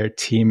their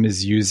team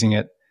is using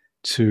it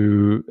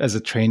as a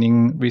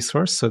training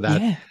resource so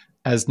that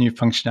as new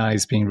functionality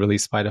is being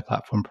released by the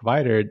platform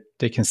provider,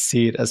 they can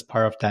see it as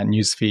part of that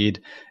newsfeed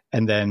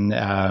and then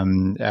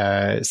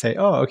say,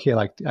 oh, okay,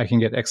 like I can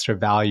get extra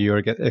value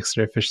or get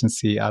extra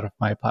efficiency out of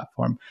my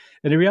platform.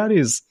 And the reality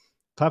is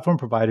platform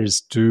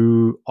providers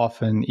do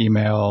often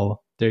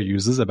email their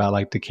users about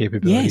like the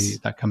capability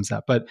that comes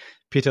out. But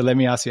Peita, let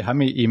me ask you, how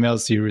many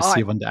emails do you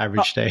receive on the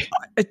average day?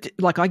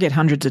 I get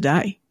hundreds a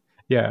day.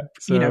 Yeah.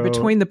 So,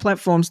 between the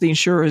platforms, the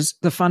insurers,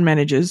 the fund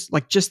managers,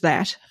 like just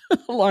that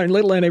alone,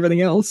 let alone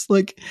everything else.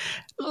 Like,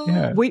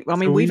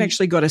 we've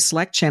actually got a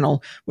Slack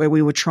channel where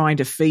we were trying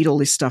to feed all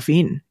this stuff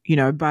in,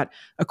 but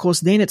of course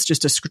then it's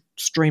just a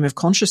stream of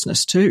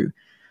consciousness too.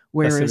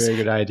 Whereas, that's a very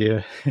good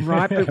idea.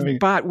 Right.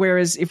 But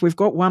whereas if we've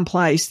got one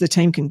place the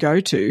team can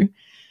go to,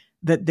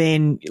 that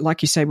then,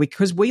 like you say,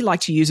 because we like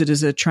to use it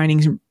as a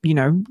training,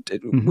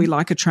 we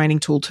like a training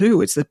tool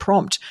too. It's the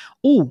prompt.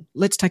 Oh,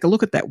 let's take a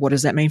look at that. What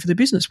does that mean for the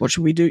business? What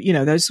should we do?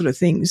 Those sort of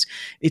things.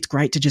 It's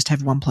great to just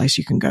have one place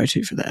you can go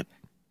to for that.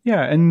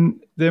 Yeah.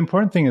 And the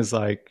important thing is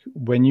like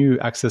when you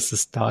access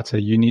this data,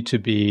 you need to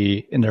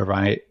be in the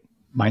right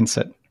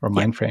mindset or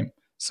mind frame.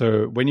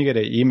 So when you get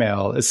an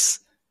email, it's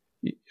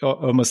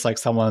almost like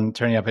someone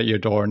turning up at your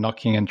door,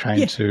 knocking and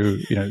trying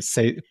to,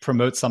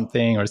 promote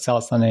something or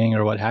sell something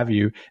or what have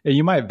you. And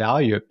you might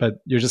value it,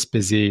 but you're just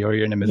busy or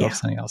you're in the middle of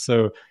something else.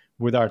 So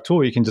with our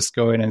tool, you can just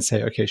go in and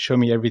say, okay, show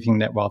me everything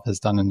NetWealth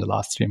has done in the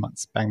last 3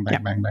 months. Bang,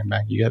 bang, bang, bang,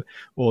 bang. You get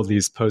all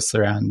these posts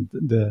around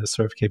the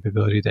sort of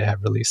capability they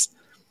have released.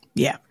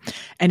 Yeah.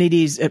 And it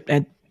is,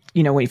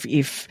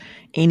 if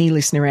any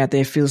listener out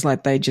there feels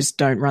like they just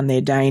don't run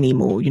their day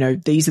anymore,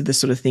 these are the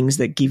sort of things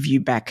that give you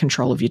back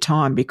control of your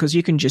time, because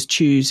you can just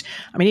choose.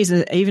 I mean,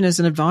 even as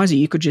an advisor,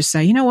 you could just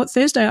say, you know what,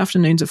 Thursday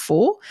afternoons at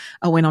 4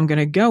 are when I'm going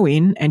to go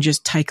in and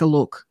just take a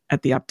look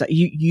at the update.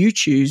 You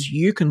choose,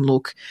 you can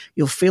look,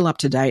 you'll feel up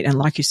to date. And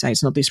like you say,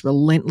 it's not this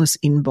relentless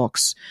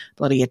inbox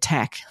bloody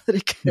attack that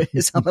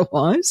occurs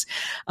otherwise.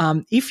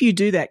 If you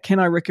do that, can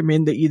I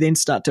recommend that you then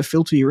start to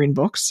filter your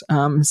inbox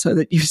so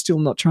that you're still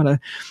not trying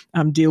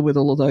to deal with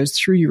all of those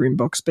through your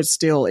inbox? But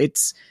still,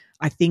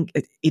 I think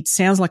it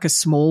sounds like a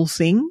small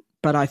thing,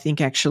 but I think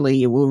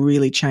actually it will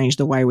really change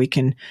the way we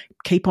can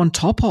keep on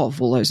top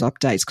of all those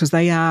updates, because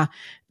they are,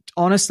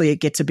 honestly, it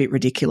gets a bit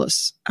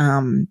ridiculous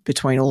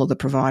between all of the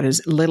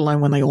providers, let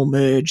alone when they all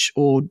merge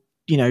or,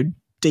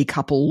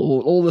 decouple,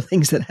 or all the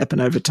things that happen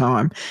over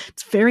time.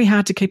 It's very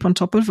hard to keep on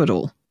top of it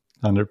all.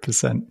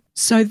 100%.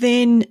 So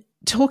then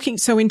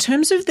in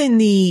terms of then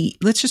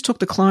let's just talk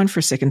the client for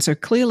a second. So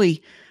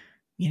clearly,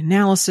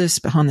 analysis,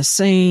 behind the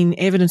scene,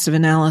 evidence of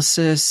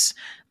analysis,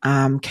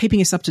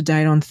 keeping us up to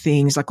date on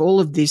things, like all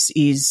of this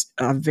is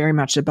very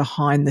much a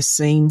behind the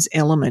scenes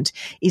element.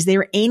 Is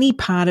there any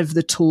part of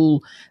the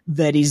tool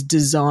that is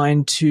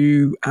designed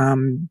to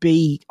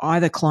be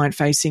either client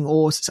facing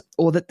or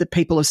that the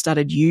people have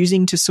started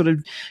using to sort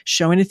of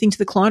show anything to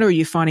the client, or are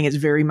you finding it's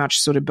very much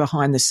sort of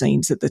behind the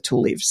scenes that the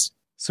tool lives?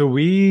 So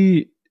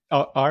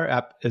our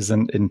app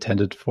isn't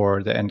intended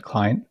for the end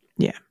client.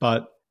 Yeah.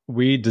 But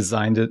we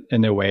designed it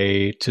in a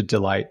way to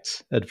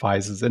delight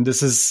advisors. And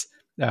this is,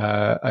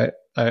 I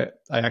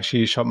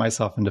actually shot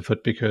myself in the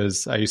foot,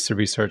 because I used to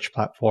research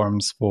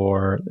platforms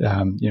for,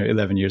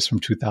 11 years, from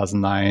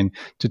 2009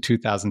 to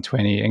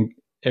 2020. And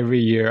every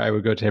year I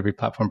would go to every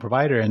platform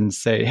provider and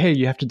say, hey,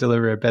 you have to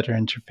deliver a better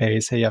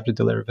interface. Hey, you have to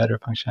deliver better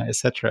functionality,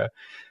 etc.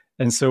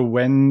 And so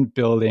when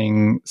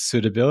building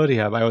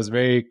SuitabilityHub, I was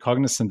very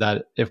cognizant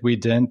that if we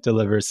didn't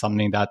deliver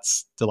something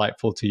that's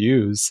delightful to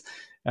use,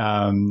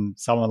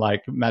 someone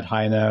like Matt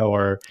Heine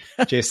or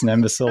Jason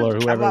Imbecile or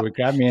whoever would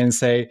grab me and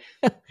say,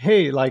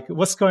 hey, like,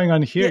 what's going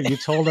on here? You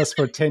told us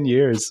for 10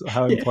 years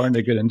how important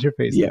a good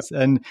interface is.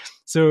 And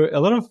so a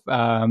lot of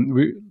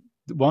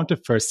one of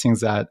the first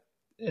things that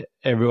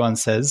everyone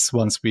says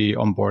once we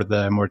onboard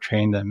them or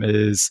train them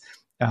is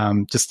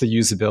just the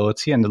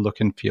usability and the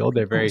look and feel.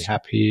 They're very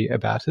happy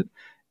about it.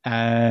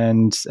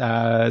 And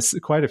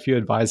quite a few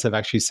advisors have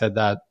actually said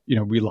that,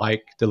 we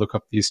like the look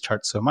of these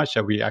charts so much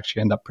that we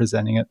actually end up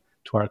presenting it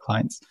to our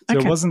clients. So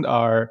it wasn't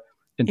our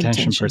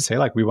intention per se.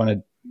 Like, we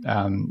wanted,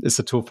 it's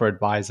a tool for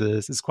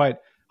advisors. It's quite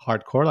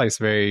hardcore, like it's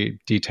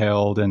very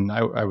detailed, and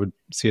I would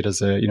see it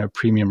as a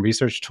premium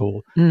research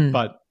tool.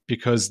 But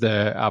because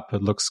the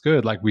output looks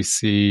good, like we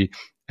see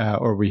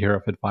or we hear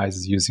of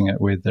advisors using it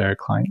with their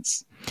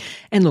clients.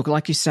 And look,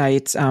 like you say,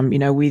 it's,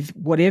 with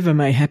whatever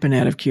may happen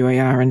out of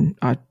QAR, and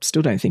I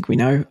still don't think we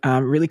know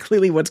really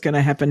clearly what's going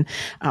to happen.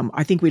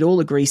 I think we'd all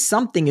agree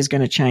something is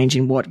going to change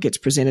in what gets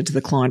presented to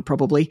the client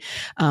probably.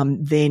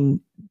 Then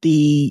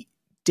the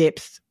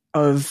depth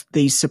of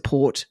these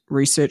support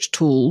research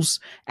tools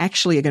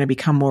actually are going to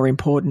become more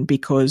important,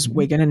 because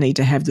we're going to need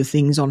to have the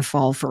things on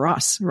file for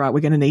us, right? We're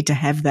going to need to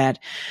have that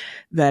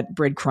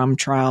breadcrumb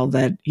trail,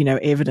 that,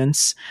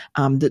 evidence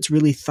that's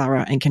really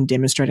thorough and can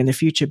demonstrate in the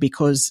future,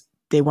 because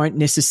there won't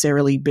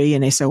necessarily be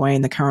an SOA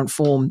in the current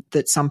form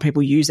that some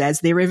people use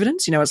as their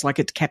evidence. It's like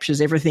it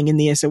captures everything in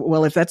the SOA.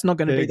 Well, if that's not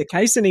going to be the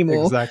case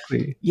anymore,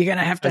 exactly, you're going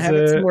to have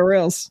it somewhere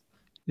else.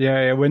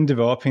 Yeah, when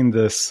developing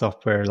this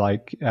software,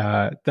 like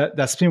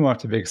that's been one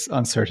of the big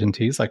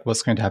uncertainties, like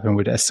what's going to happen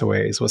with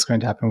SOAs, what's going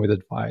to happen with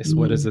advice,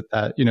 what is it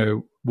that,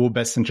 will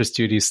best interest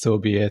duties still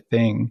be a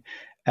thing?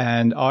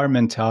 And our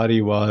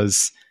mentality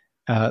was,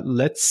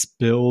 let's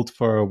build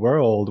for a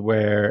world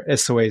where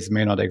SOAs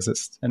may not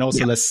exist. And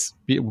also let's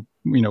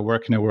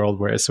work in a world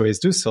where SOAs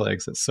do still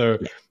exist. So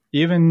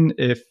even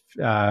if,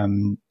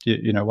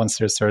 once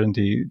there's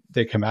certainty,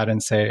 they come out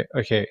and say,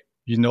 okay,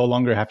 you no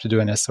longer have to do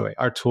an SOA.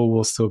 Our tool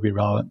will still be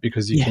relevant,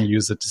 because you can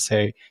use it to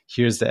say,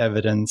 here's the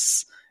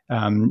evidence.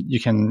 You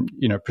can,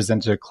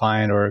 present it to a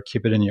client or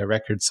keep it in your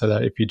record, so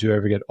that if you do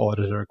ever get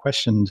audited or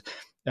questioned,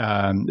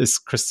 it's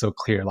crystal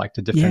clear, like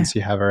the difference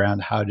you have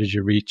around how did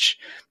you reach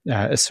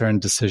a certain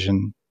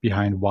decision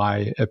behind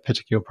why a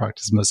particular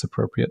product is most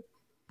appropriate.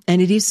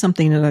 And it is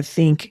something that I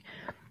think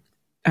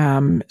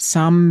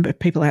some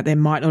people out there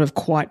might not have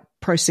quite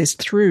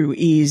processed through,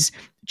 is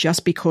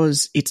just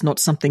because it's not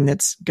something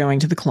that's going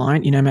to the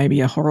client, maybe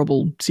a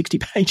horrible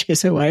 60-page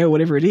SOA or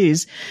whatever it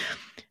is,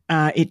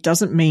 it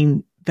doesn't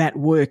mean that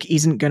work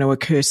isn't going to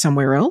occur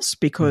somewhere else,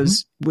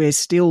 because we're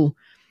still,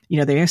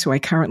 the SOA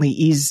currently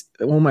is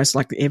almost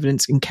like the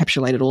evidence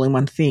encapsulated all in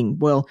one thing.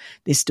 Well,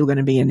 there's still going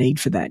to be a need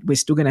for that. We're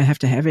still going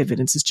to have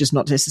evidence. It's just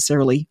not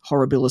necessarily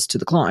horribilis to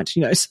the client,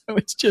 so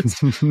it's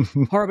just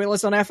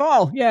horribilis on our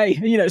file.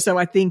 Yay. So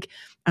I think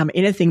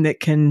anything that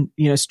can,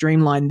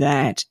 streamline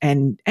that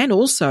and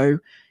also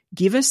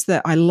give us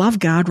I love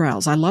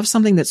guardrails. I love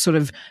something that sort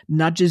of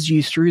nudges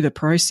you through the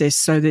process,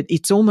 so that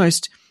it's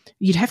almost,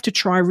 you'd have to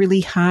try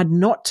really hard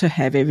not to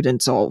have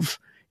evidence of,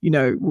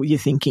 what you're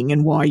thinking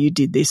and why you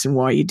did this and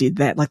why you did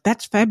that. Like,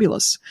 that's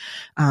fabulous.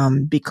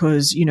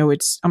 Because,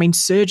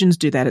 surgeons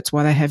do that. It's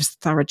why they have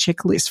thorough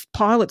checklists.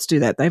 Pilots do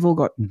that. They've all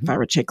got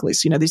thorough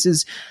checklists. This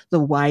is the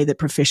way that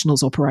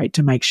professionals operate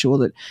to make sure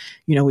that,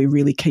 we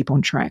really keep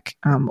on track,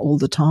 all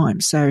the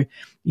time. So,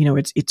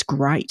 it's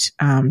great,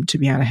 to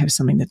be able to have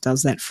something that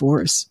does that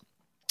for us.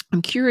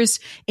 I'm curious,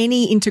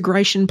 any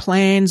integration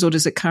plans, or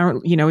does it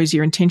is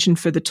your intention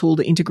for the tool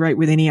to integrate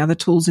with any other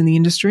tools in the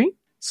industry?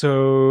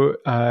 So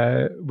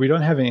we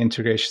don't have any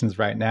integrations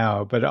right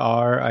now, but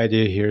our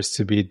idea here is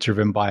to be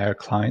driven by our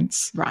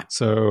clients. Right.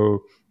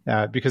 So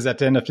because at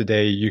the end of the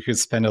day, you could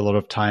spend a lot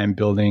of time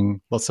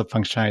building lots of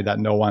functionality that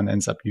no one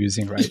ends up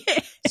using, right?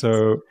 Yes.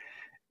 So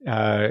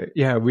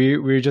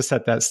we're just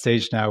at that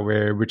stage now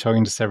where we're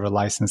talking to several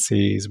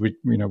licensees.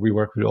 We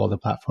work with all the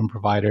platform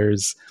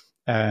providers,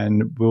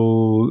 and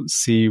we'll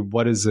see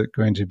what is it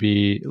going to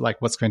be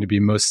like, what's going to be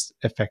most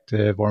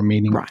effective or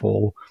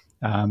meaningful.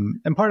 Right.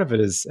 And part of it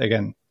is,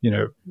 again,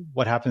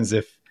 what happens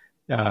if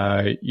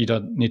you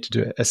don't need to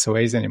do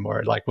SOAs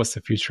anymore? Like, what's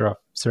the future of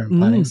certain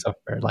planning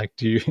software? Like,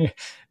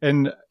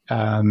 and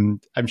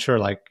I'm sure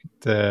like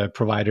the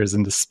providers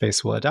in this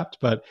space will adapt,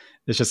 but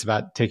it's just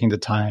about taking the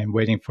time,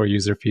 waiting for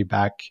user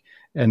feedback,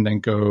 and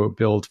then go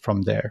build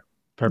from there.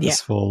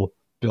 Purposeful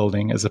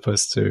building as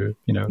opposed to,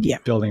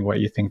 building what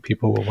you think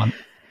people will want.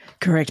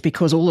 Correct,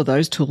 because all of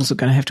those tools are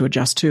going to have to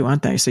adjust too,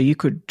 aren't they? So you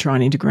could try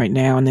and integrate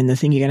now, and then the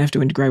thing you're going to have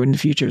to integrate in the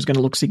future is going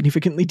to look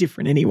significantly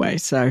different anyway.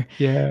 So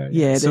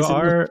yeah.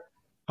 So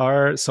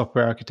our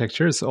software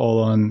architecture is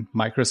all on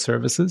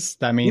microservices.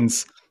 That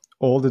means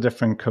all the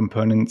different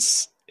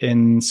components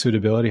in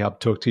SuitabilityHub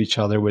talk to each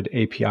other with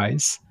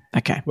APIs.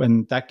 Okay.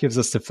 When that gives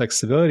us the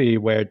flexibility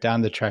where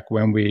down the track,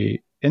 when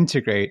we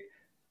integrate,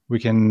 we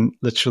can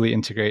literally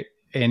integrate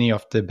any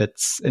of the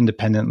bits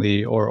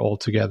independently or all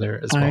together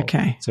as well.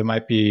 Okay. So it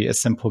might be a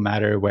simple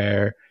matter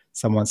where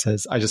someone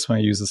says, I just want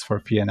to use this for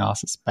fee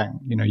analysis. Bang,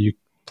 you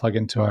plug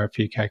into our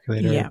fee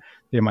calculator. Yeah.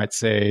 They might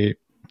say,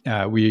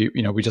 we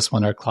just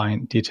want our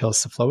client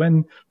details to flow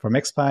in from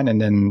Xplan,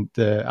 and then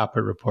the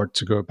output report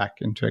to go back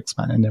into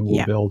Xplan, and then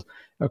we'll build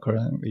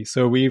accordingly.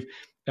 So we've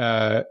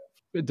the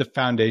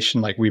foundation,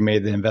 like we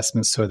made the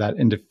investments so that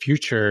in the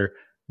future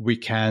we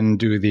can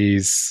do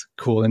these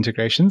cool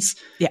integrations.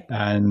 Yeah.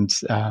 And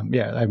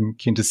I'm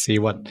keen to see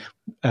what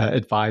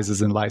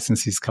advisors and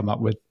licensees come up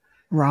with.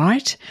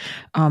 Right.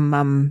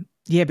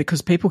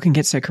 Because people can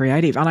get so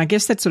creative. And I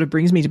guess that sort of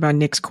brings me to my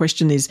next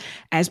question is,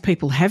 as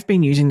people have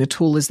been using the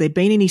tool, has there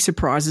been any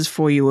surprises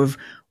for you of,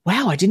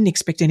 wow, I didn't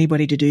expect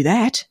anybody to do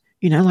that?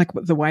 Like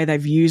the way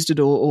they've used it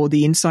or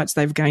the insights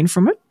they've gained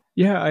from it?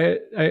 Yeah,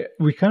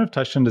 we kind of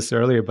touched on this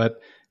earlier, but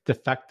the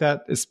fact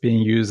that it's being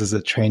used as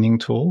a training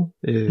tool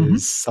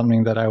is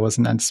something that I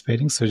wasn't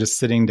anticipating. So just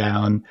sitting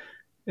down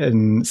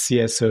and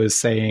CSOs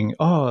saying,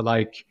 oh,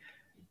 like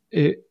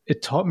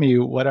it taught me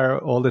what are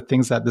all the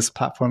things that this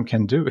platform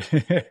can do.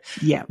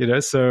 Yeah.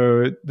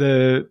 So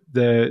this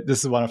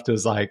is one of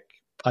those like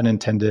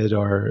unintended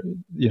or,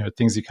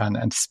 things you can't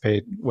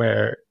anticipate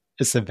where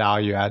it's a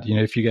value add.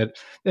 If you get,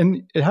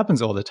 and it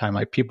happens all the time,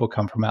 like people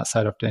come from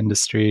outside of the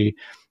industry.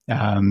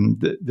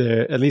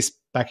 At least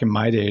back in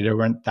my day, there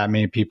weren't that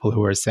many people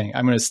who were saying,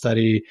 I'm going to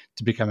study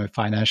to become a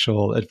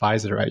financial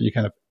advisor, right? You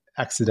kind of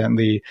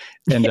accidentally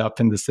end up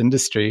in this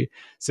industry.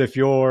 So if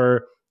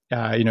you're,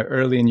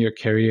 early in your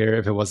career,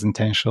 if it was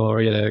intentional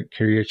or you had a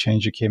career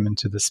change, you came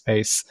into the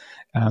space,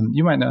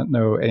 you might not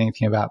know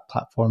anything about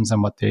platforms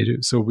and what they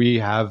do. So we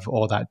have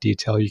all that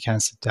detail. You can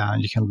sit down,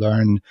 you can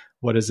learn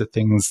what is the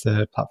things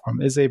the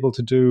platform is able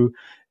to do,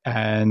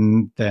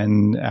 and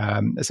then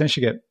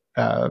essentially get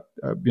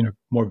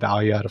more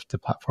value out of the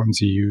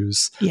platforms you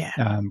use,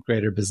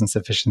 greater business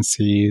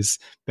efficiencies,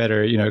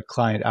 better,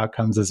 client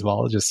outcomes as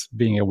well, just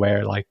being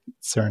aware like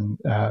certain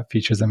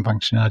features and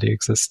functionality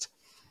exist.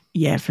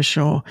 Yeah, for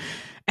sure.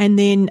 And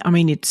then, I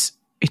mean, it's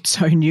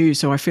so new,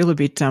 so I feel a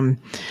bit,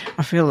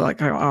 I feel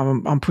like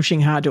I'm pushing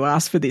hard to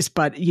ask for this,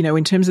 but,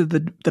 in terms of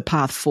the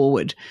path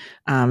forward,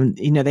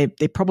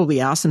 there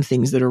probably are some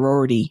things that are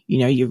already,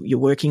 you're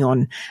working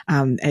on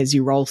as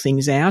you roll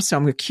things out. So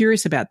I'm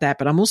curious about that,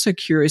 but I'm also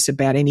curious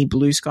about any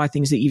blue sky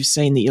things that you've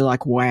seen that you're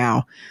like,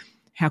 wow,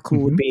 how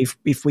cool would it be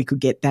if we could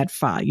get that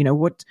far?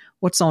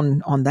 What's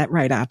on that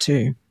radar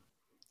too?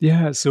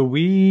 Yeah, so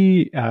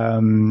we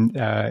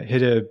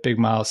hit a big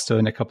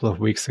milestone a couple of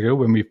weeks ago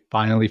when we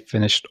finally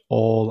finished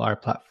all our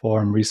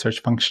platform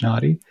research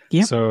functionality.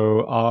 Yep.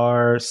 So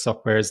our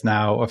software is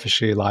now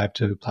officially live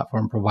to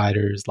platform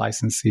providers,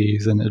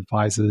 licensees, and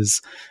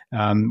advisors.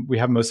 We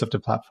have most of the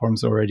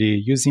platforms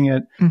already using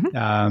it.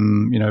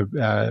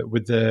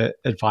 With the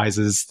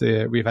advisors,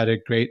 we've had a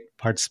great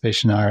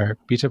participation in our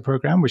beta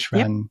program, which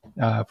ran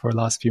for the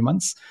last few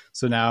months.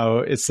 So now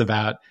it's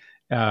about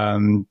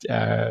building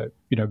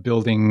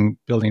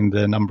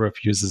the number of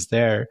users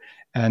there.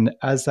 And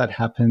as that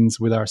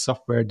happens with our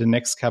software, the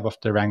next cab of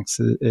the ranks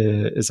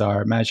is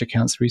our managed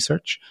accounts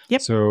research.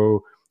 Yep.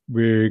 So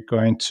we're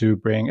going to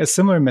bring a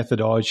similar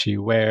methodology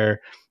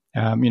where,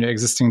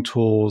 existing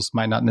tools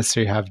might not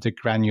necessarily have the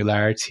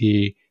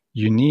granularity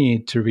you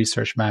need to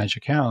research managed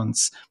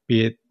accounts,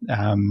 be it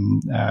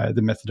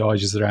the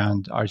methodologies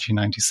around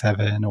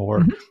RG97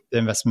 or the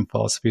investment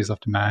philosophies of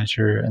the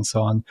manager and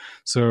so on.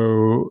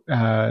 So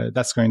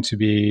that's going to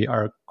be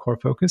our core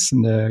focus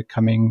in the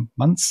coming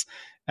months.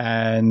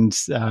 And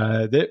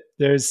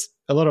there's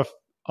a lot of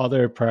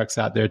other products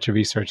out there to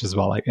research as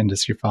well, like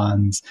industry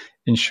funds,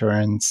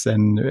 insurance,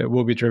 and it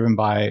will be driven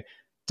by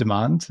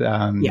demand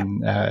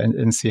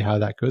and see how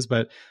that goes.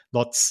 But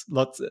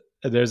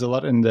there's a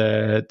lot in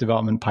the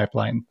development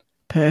pipeline.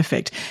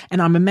 Perfect.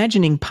 And I'm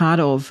imagining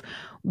part of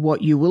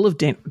what you will have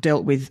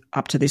dealt with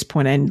up to this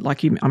point, and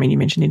like you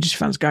mentioned industry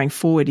funds going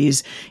forward,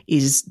 is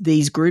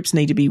these groups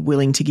need to be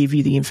willing to give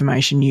you the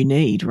information you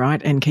need,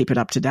 right, and keep it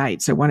up to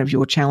date. So one of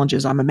your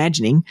challenges, I'm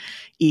imagining,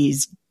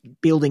 is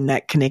building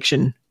that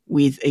connection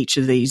with each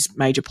of these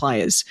major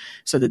players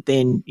so that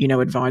then,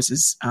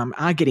 advisors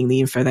are getting the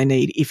info they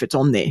need if it's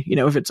on there.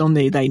 If it's on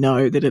there, they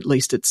know that at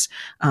least it's,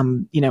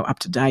 up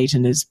to date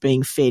and is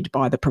being fed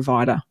by the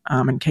provider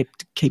and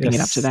keeping it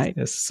up to date.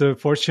 Yes. So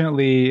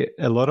fortunately,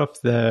 a lot of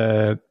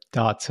the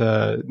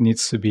data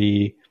needs to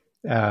be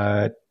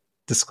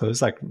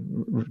disclosed. Like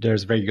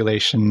there's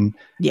regulation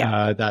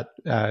that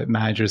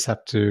managers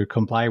have to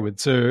comply with.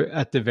 So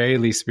at the very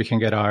least, we can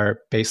get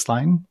our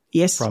baseline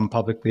from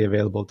publicly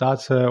available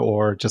data,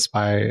 or just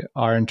by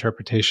our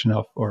interpretation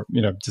of, or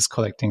just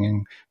collecting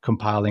and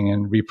compiling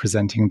and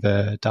representing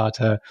the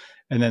data,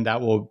 and then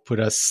that will put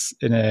us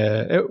in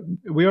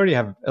we already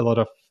have a lot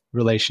of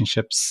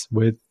relationships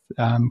with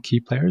key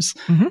players,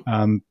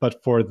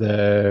 but for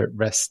the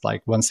rest,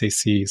 like once they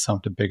see some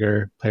of the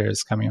bigger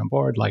players coming on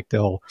board, like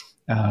they'll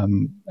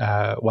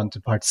want to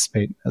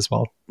participate as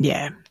well.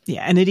 Yeah,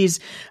 and it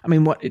is.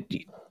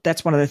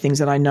 That's one of the things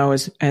that I know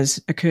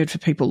has occurred for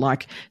people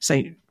like,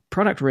 say,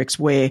 product recs,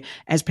 where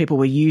as people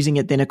were using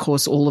it, then of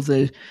course all of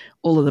the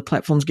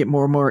platforms get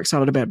more and more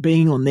excited about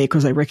being on there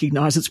because they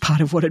recognize it's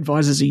part of what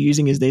advisors are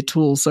using as their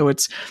tool. So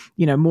it's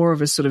more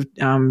of a sort of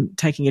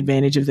taking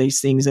advantage of these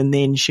things and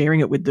then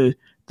sharing it with the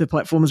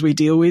platforms we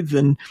deal with,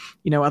 and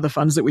other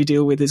funds that we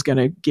deal with is going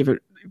to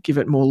give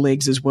it more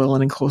legs as well,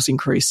 and of course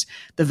increase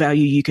the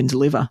value you can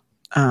deliver.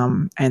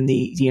 And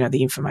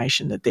the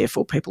information that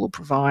therefore people will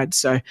provide.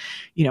 So,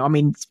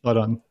 spot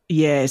on.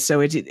 Yeah.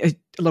 So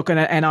look,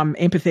 and I'm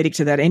empathetic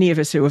to that. Any of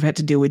us who have had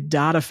to deal with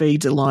data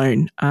feeds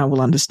alone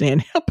will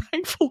understand how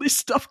painful this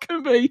stuff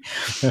can be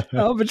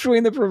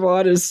between the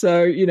providers.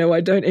 So,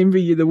 I don't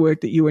envy you the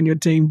work that you and your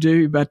team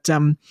do. But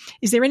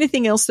is there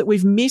anything else that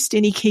we've missed?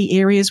 Any key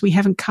areas we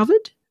haven't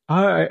covered?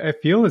 I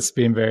feel it's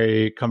been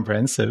very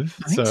comprehensive.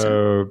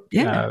 So,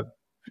 at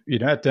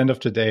the end of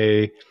the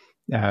day,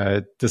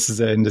 this is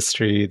an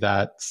industry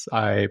that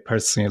I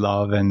personally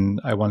love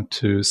and I want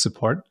to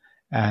support.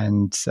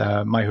 And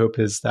my hope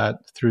is that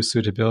through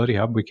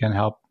SuitabilityHub, we can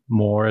help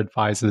more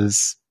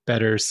advisors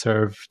better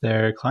serve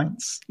their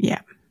clients.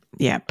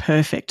 Yeah,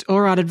 perfect.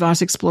 All right,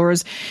 Advice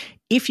Explorers.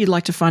 If you'd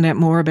like to find out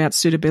more about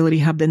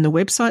SuitabilityHub, then the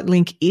website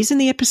link is in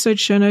the episode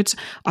show notes.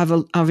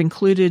 I've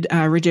included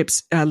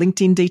Recep's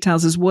LinkedIn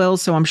details as well,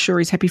 so I'm sure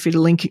he's happy for you to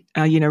link,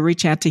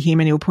 reach out to him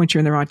and he'll point you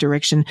in the right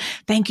direction.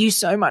 Thank you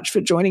so much for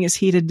joining us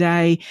here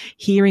today,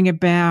 hearing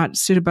about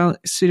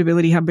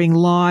SuitabilityHub being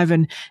live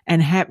and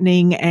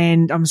happening,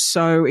 and I'm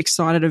so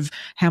excited of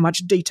how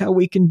much detail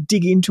we can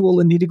dig into all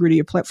the nitty-gritty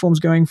of platforms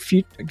going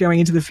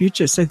into the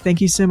future. So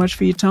thank you so much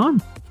for your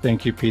time.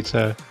 Thank you,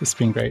 Peita. It's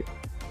been great.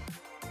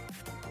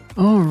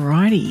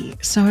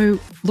 Alrighty. So,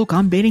 look,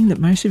 I'm betting that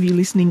most of you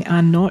listening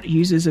are not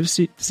users of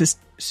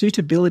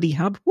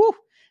SuitabilityHub. Woo!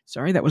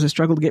 Sorry, that was a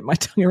struggle to get my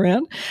tongue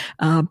around.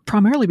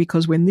 Primarily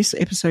because when this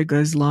episode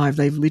goes live,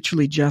 they've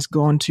literally just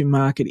gone to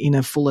market in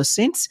a fuller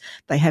sense.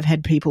 They have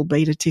had people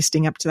beta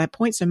testing up to that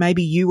point. So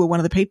maybe you were one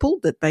of the people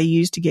that they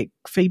used to get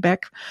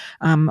feedback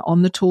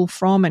on the tool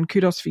from, and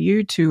kudos for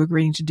you to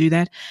agreeing to do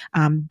that.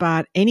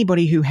 But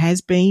anybody who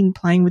has been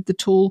playing with the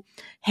tool,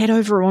 head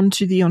over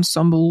onto the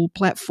Ensombl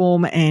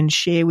platform and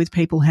share with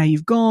people how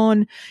you've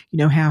gone.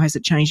 How has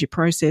it changed your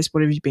process?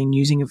 What have you been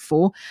using it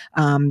for?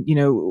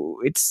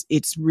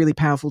 It's really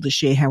powerful to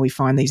share how we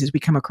find these as we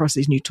come across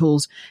these new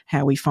tools,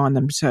 how we find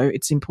them. So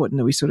it's important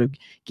that we sort of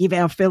give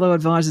our fellow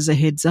advisors a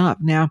heads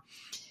up. Now,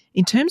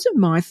 in terms of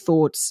my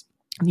thoughts,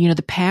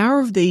 the power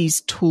of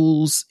these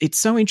tools, it's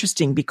so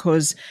interesting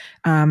because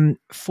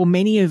for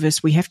many of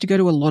us, we have to go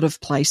to a lot of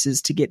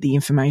places to get the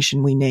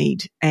information we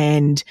need.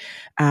 And,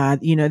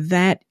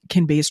 that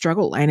can be a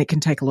struggle, and it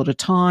can take a lot of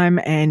time,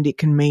 and it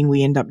can mean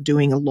we end up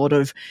doing a lot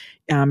of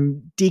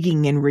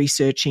digging and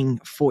researching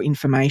for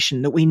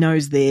information that we know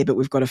is there, but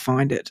we've got to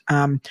find it.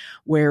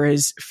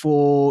 Whereas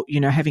for,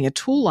 having a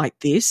tool like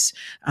this,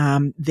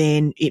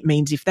 then it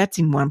means if that's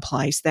in one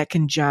place, that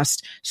can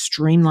just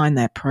streamline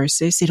that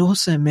process. It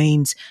also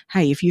means,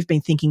 hey, if you've been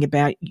thinking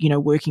about,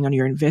 working on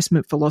your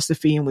investment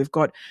philosophy, and we've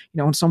got,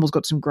 Ensombl's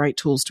got some great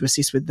tools to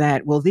assist with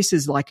that. Well, this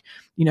is like,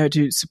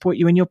 to support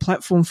you in your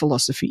platform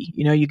philosophy.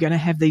 You're going to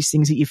have these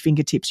things at your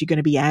fingertips. You're going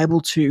to be able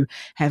to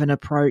have an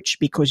approach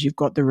because you've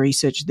got the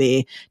research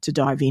there to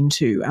dive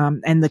into.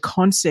 And the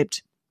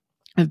concept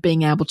of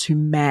being able to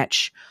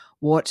match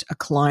what a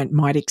client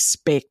might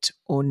expect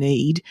or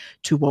need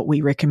to what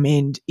we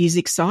recommend is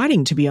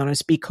exciting, to be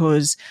honest,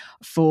 because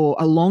for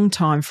a long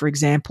time, for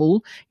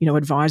example,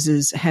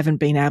 advisors haven't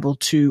been able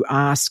to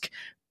ask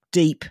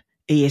deep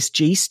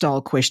ESG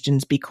style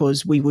questions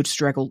because we would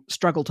struggle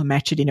to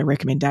match it in a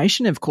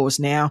recommendation. Of course,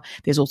 now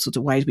there's all sorts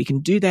of ways we can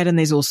do that, and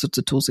there's all sorts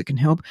of tools that can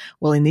help.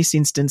 Well, in this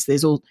instance,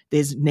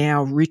 there's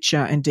now richer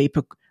and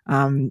deeper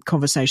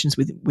conversations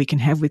we can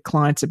have with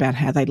clients about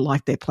how they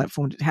like their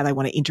platform, how they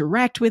want to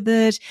interact with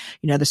it,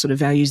 the sort of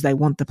values they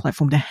want the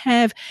platform to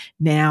have.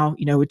 Now,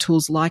 with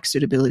tools like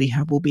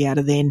SuitabilityHub, we'll be able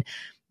to then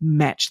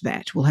match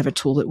that. We'll have a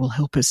tool that will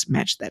help us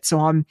match that. So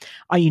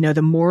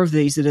the more of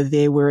these that are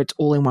there where it's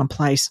all in one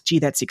place, gee,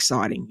 that's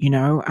exciting,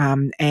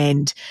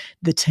 and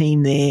the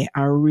team there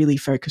are really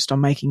focused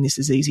on making this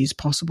as easy as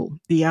possible.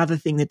 The other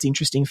thing that's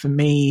interesting for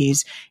me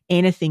is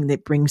anything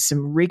that brings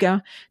some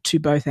rigor to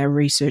both our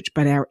research,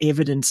 but our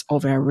evidence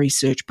of our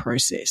research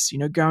process.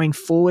 Going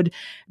forward,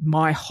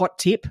 my hot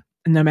tip,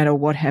 no matter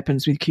what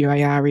happens with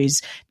QAR,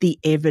 is the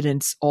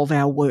evidence of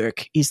our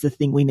work is the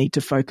thing we need to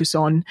focus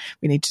on.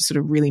 We need to sort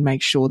of really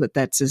make sure that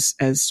that's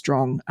as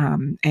strong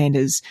and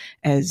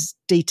as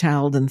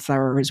detailed and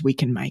thorough as we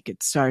can make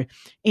it. So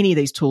any of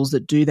these tools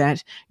that do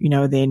that,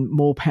 then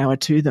more power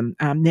to them.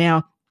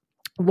 Now,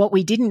 what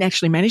we didn't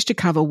actually manage to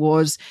cover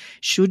was,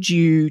 should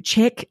you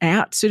check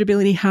out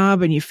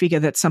SuitabilityHub and you figure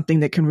that's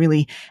something that can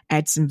really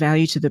add some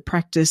value to the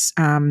practice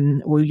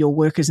or your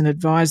work as an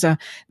advisor,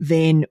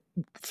 then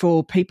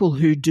for people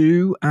who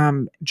do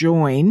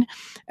join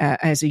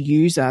as a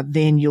user,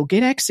 then you'll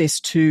get access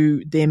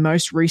to their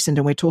most recent,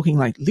 and we're talking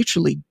like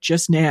literally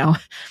just now,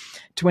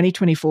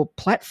 2024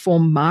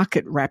 platform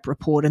market wrap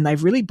report. And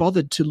they've really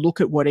bothered to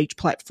look at what each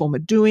platform are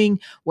doing,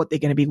 what they're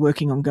going to be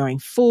working on going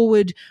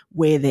forward,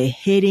 where they're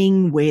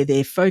heading, where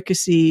their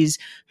focus is,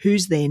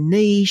 who's their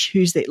niche,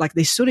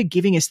 they're sort of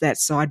giving us that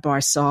side by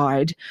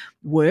side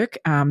work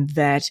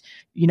that,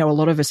 a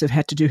lot of us have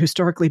had to do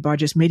historically by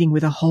just meeting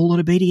with a whole lot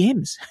of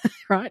BDMs,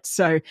 right?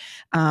 So,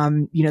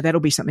 that'll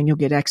be something you'll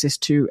get access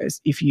to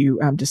if you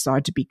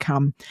decide to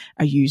become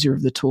a user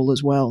of the tool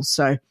as well.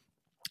 So,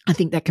 I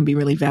think that can be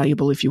really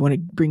valuable if you want to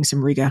bring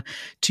some rigor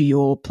to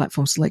your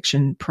platform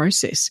selection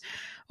process.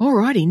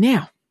 Alrighty,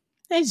 now,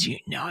 as you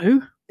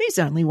know, there's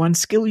only one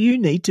skill you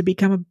need to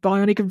become a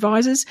Bionic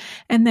Advisors,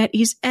 and that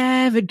is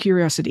avid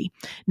curiosity.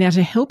 Now,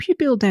 to help you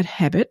build that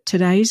habit,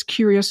 today's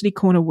Curiosity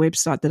Corner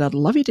website that I'd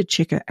love you to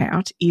check it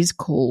out is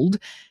called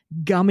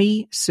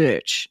Gummy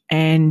Search.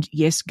 And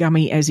yes,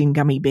 gummy as in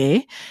gummy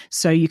bear.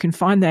 So you can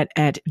find that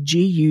at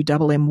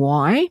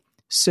GUMMY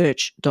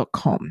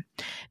search.com.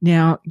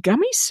 Now,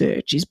 Gummy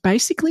Search is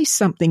basically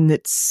something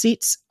that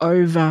sits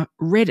over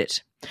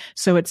Reddit.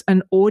 So it's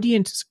an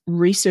audience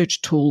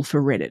research tool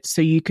for Reddit.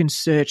 So you can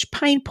search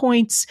pain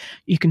points,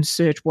 you can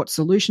search what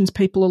solutions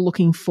people are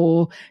looking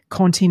for,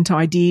 content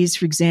ideas,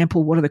 for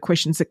example, what are the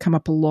questions that come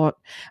up a lot.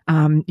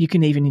 You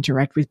can even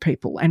interact with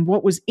people. And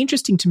what was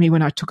interesting to me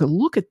when I took a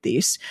look at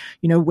this,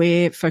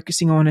 we're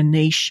focusing on a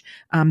niche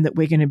that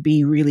we're going to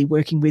be really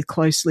working with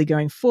closely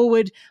going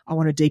forward. I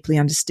want to deeply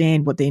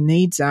understand what their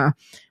needs are.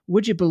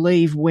 Would you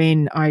believe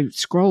when I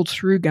scrolled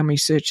through Gummy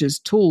Search's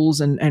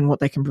tools and what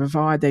they can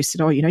provide, they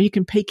said, you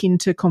can peek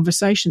into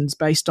conversations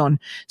based on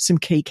some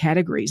key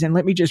categories. And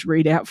let me just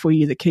read out for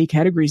you the key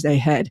categories they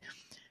had: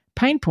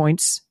 pain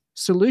points,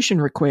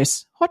 solution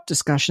requests, hot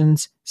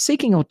discussions,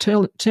 seeking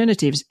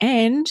alternatives,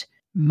 and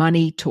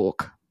money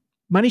talk.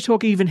 Money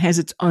talk even has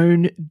its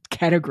own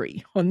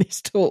category on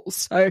this tool.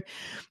 So,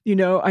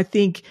 I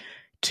think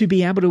to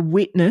be able to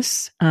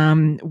witness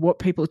what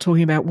people are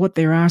talking about, what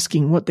they're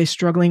asking, what they're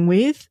struggling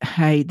with,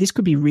 hey, this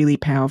could be really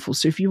powerful.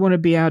 So if you want to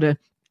be able to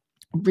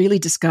really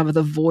discover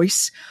the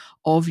voice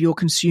of your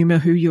consumer,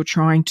 who you're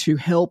trying to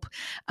help,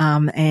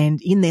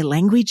 and in their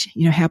language,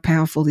 how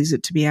powerful is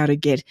it to be able to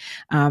get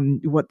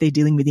what they're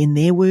dealing with in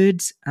their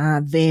words,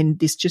 then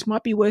this just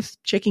might be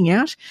worth checking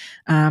out.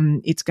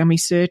 It's Gummy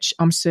Search.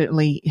 I'm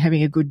certainly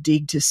having a good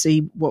dig to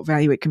see what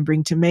value it can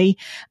bring to me,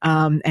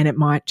 and it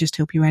might just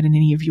help you out in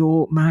any of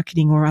your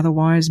marketing or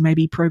otherwise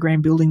maybe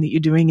program building that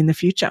you're doing in the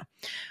future.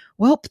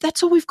 Well,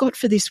 that's all we've got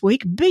for this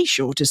week. Be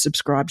sure to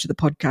subscribe to the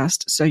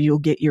podcast so you'll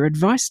get your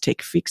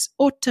AdviceTech fix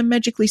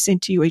automatically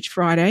sent to you each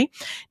Friday.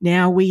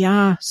 Now, we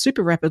are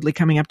super rapidly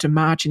coming up to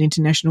March and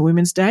International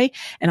Women's Day,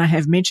 and I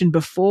have mentioned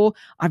before,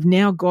 I've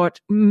now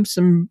got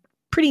some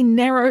pretty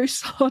narrow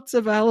slots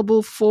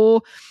available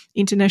for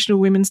International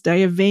Women's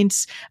Day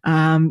events,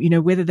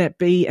 whether that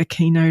be a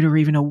keynote or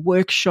even a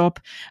workshop.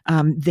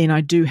 Then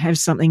I do have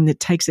something that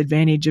takes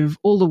advantage of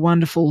all the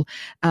wonderful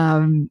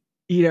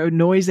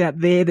noise out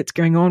there that's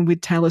going on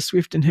with Taylor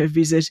Swift and her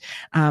visit,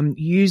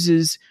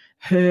 uses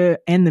her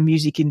and the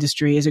music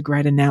industry as a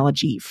great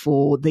analogy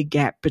for the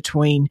gap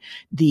between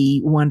the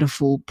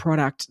wonderful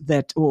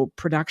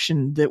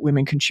production that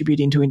women contribute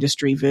into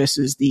industry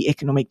versus the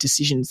economic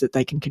decisions that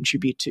they can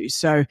contribute to.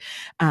 So,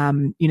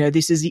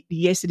 this is,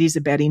 yes, it is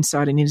about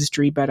insight in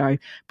industry, but I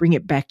bring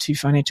it back to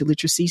financial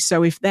literacy.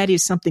 So if that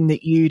is something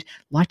that you'd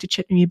like to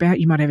chat to me about,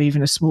 you might have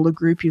even a smaller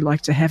group, you'd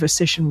like to have a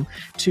session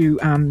to,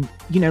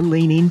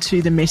 lean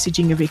into the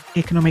messaging of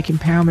economic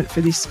empowerment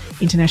for this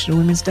International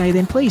Women's Day,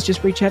 then please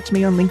just reach out to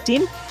me on LinkedIn.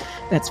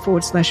 That's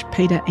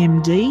 /Peita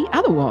MD.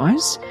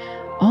 Otherwise,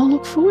 I'll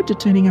look forward to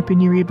turning up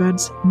in your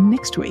earbuds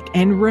next week.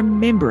 And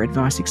remember,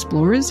 Advice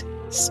Explorers,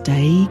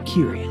 stay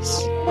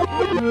curious.